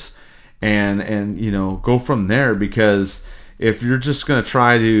players, and go from there because if you're just going to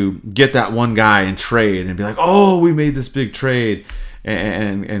try to get that one guy and trade and be like, oh, we made this big trade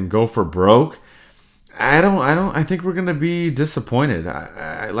and go for broke, I think we're going to be disappointed.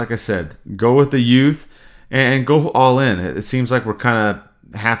 Like I said, go with the youth and go all in. It seems like we're kind of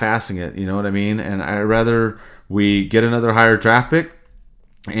half-assing it, you know what I mean? And I'd rather we get another higher draft pick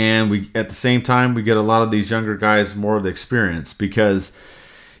and we at the same time we get a lot of these younger guys more of the experience because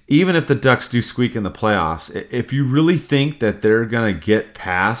even if the Ducks do squeak in the playoffs, if you really think that they're going to get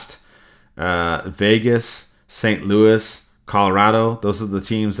past Vegas, St. Louis, Colorado, those are the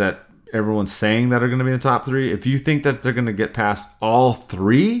teams that everyone's saying that are going to be in the top three. If you think that they're going to get past all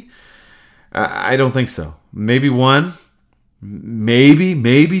three, I don't think so. Maybe one,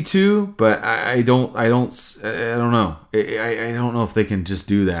 maybe two, but I don't know. I don't know if they can just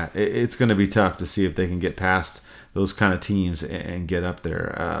do that. It's going to be tough to see if they can get past those kind of teams and get up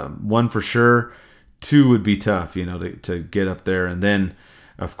there. One for sure, two would be tough, to get up there, and then,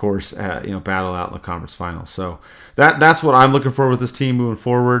 of course, battle out in the conference finals. So that's what I'm looking for with this team moving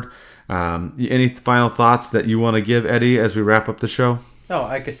forward. Any final thoughts that you want to give, Eddie, as we wrap up the show? No,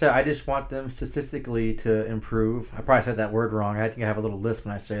 like I said, I just want them statistically to improve. I probably said that word wrong. I think I have a little lisp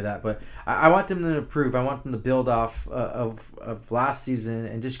when I say that, but I want them to improve. I want them to build off of last season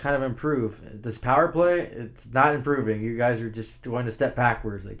and just kind of improve. This power play, it's not improving. You guys are just going to step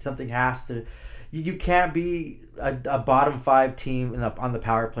backwards. Like something has to. You can't be a bottom five team on the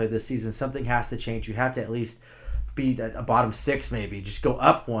power play this season. Something has to change. You have to at least be a bottom six, maybe just go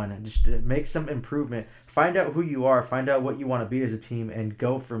up one and just make some improvement. Find out who you are, find out what you want to be as a team, and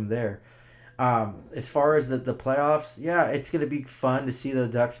go from there. As far as the playoffs, yeah, it's going to be fun to see the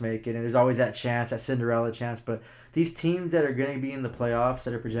Ducks make it, and there's always that chance, that Cinderella chance, but these teams that are going to be in the playoffs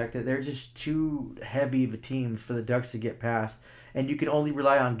that are projected, they're just too heavy of teams for the Ducks to get past, and you can only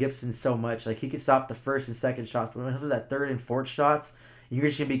rely on Gibson so much. Like, he can stop the first and second shots, but when it comes to that third and fourth shots, you're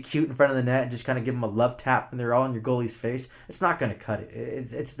just going to be cute in front of the net and just kind of give them a love tap when they're all in your goalie's face. It's not going to cut it.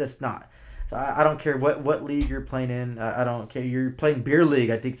 It's just not. So I don't care what league you're playing in. I don't care. You're playing beer league.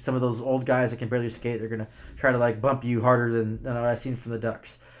 I think some of those old guys that can barely skate, they're going to try to bump you harder than what I've seen from the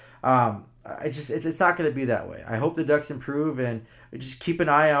Ducks. It's not going to be that way. I hope the Ducks improve and just keep an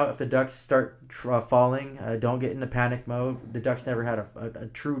eye out if the Ducks start falling. Don't get into panic mode. The Ducks never had a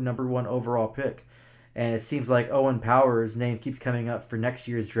true number one overall pick. And it seems like Owen Power's name keeps coming up for next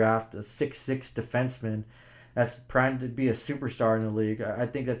year's draft, a 6'6" defenseman that's primed to be a superstar in the league. I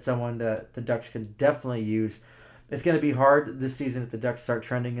think that's someone that the Ducks can definitely use. It's going to be hard this season if the Ducks start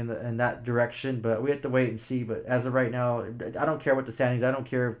trending in that direction, but we have to wait and see. But as of right now, I don't care what the standings. I don't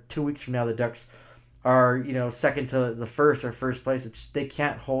care if 2 weeks from now the Ducks are second to the first or first place. They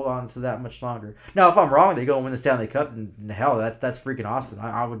can't hold on to that much longer. Now, if I'm wrong, they go and win the Stanley Cup, and hell, that's freaking awesome.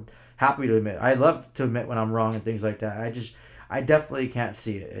 I would happy to admit. I love to admit when I'm wrong and things like that. I definitely can't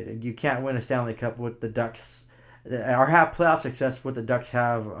see it. You can't win a Stanley Cup with the Ducks or have playoff success with the Ducks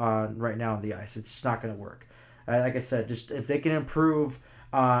have right now on the ice. It's just not going to work. Like I said, just if they can improve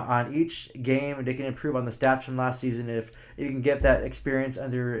on each game, they can improve on the stats from last season. If you can get that experience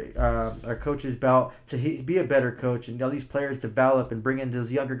under our coach's belt to be a better coach and all these players develop and bring in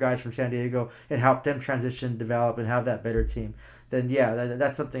those younger guys from San Diego and help them transition, develop, and have that better team, then yeah,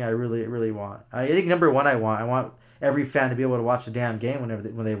 that's something I really, really want. I think number one, I want every fan to be able to watch the damn game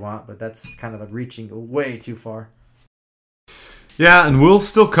when they want, but that's kind of reaching way too far. Yeah, and we'll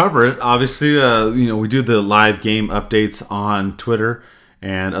still cover it. Obviously, we do the live game updates on Twitter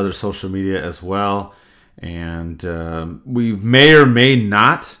and other social media as well. And we may or may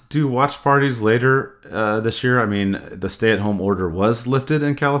not do watch parties later this year. I mean, the stay-at-home order was lifted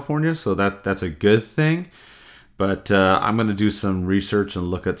in California, so that's a good thing. But I'm going to do some research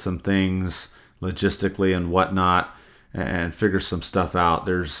and look at some things logistically and whatnot and figure some stuff out.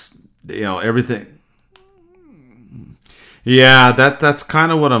 There's, everything. Yeah, that's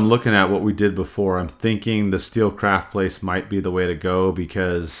kind of what I'm looking at, what we did before. I'm thinking the Steel Craft place might be the way to go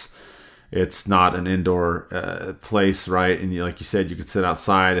because it's not an indoor place, right? And like you said, you could sit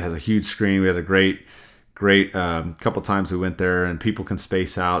outside. It has a huge screen. We had a great couple times we went there, and people can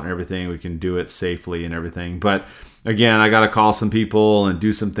space out and everything. We can do it safely and everything. But again, I got to call some people and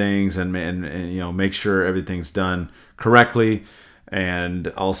do some things and make sure everything's done correctly. And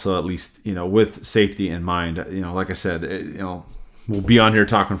also, at least, with safety in mind, like I said, we'll be on here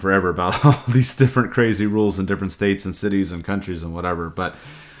talking forever about all these different crazy rules in different states and cities and countries and whatever. But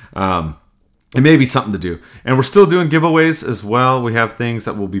it may be something to do. And we're still doing giveaways as well. We have things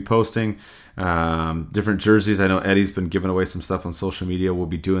that we'll be posting, different jerseys. I know Eddie's been giving away some stuff on social media. We'll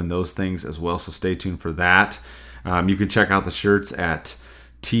be doing those things as well. So stay tuned for that. You can check out the shirts at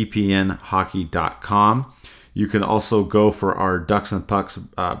tpnhockey.com. You can also go for our Ducks and Pucks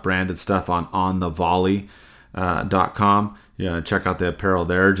branded stuff on onthevolley.com. Check out the apparel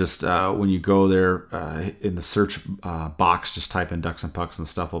there. Just when you go there in the search box, just type in Ducks and Pucks and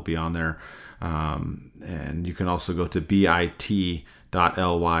stuff will be on there. And you can also go to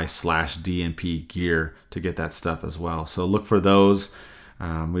bit.ly/DNP gear to get that stuff as well. So look for those.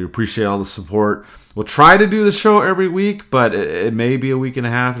 We appreciate all the support. We'll try to do the show every week, but it may be a week and a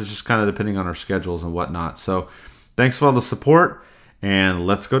half. It's just kind of depending on our schedules and whatnot. So thanks for all the support, and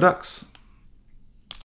let's go Ducks.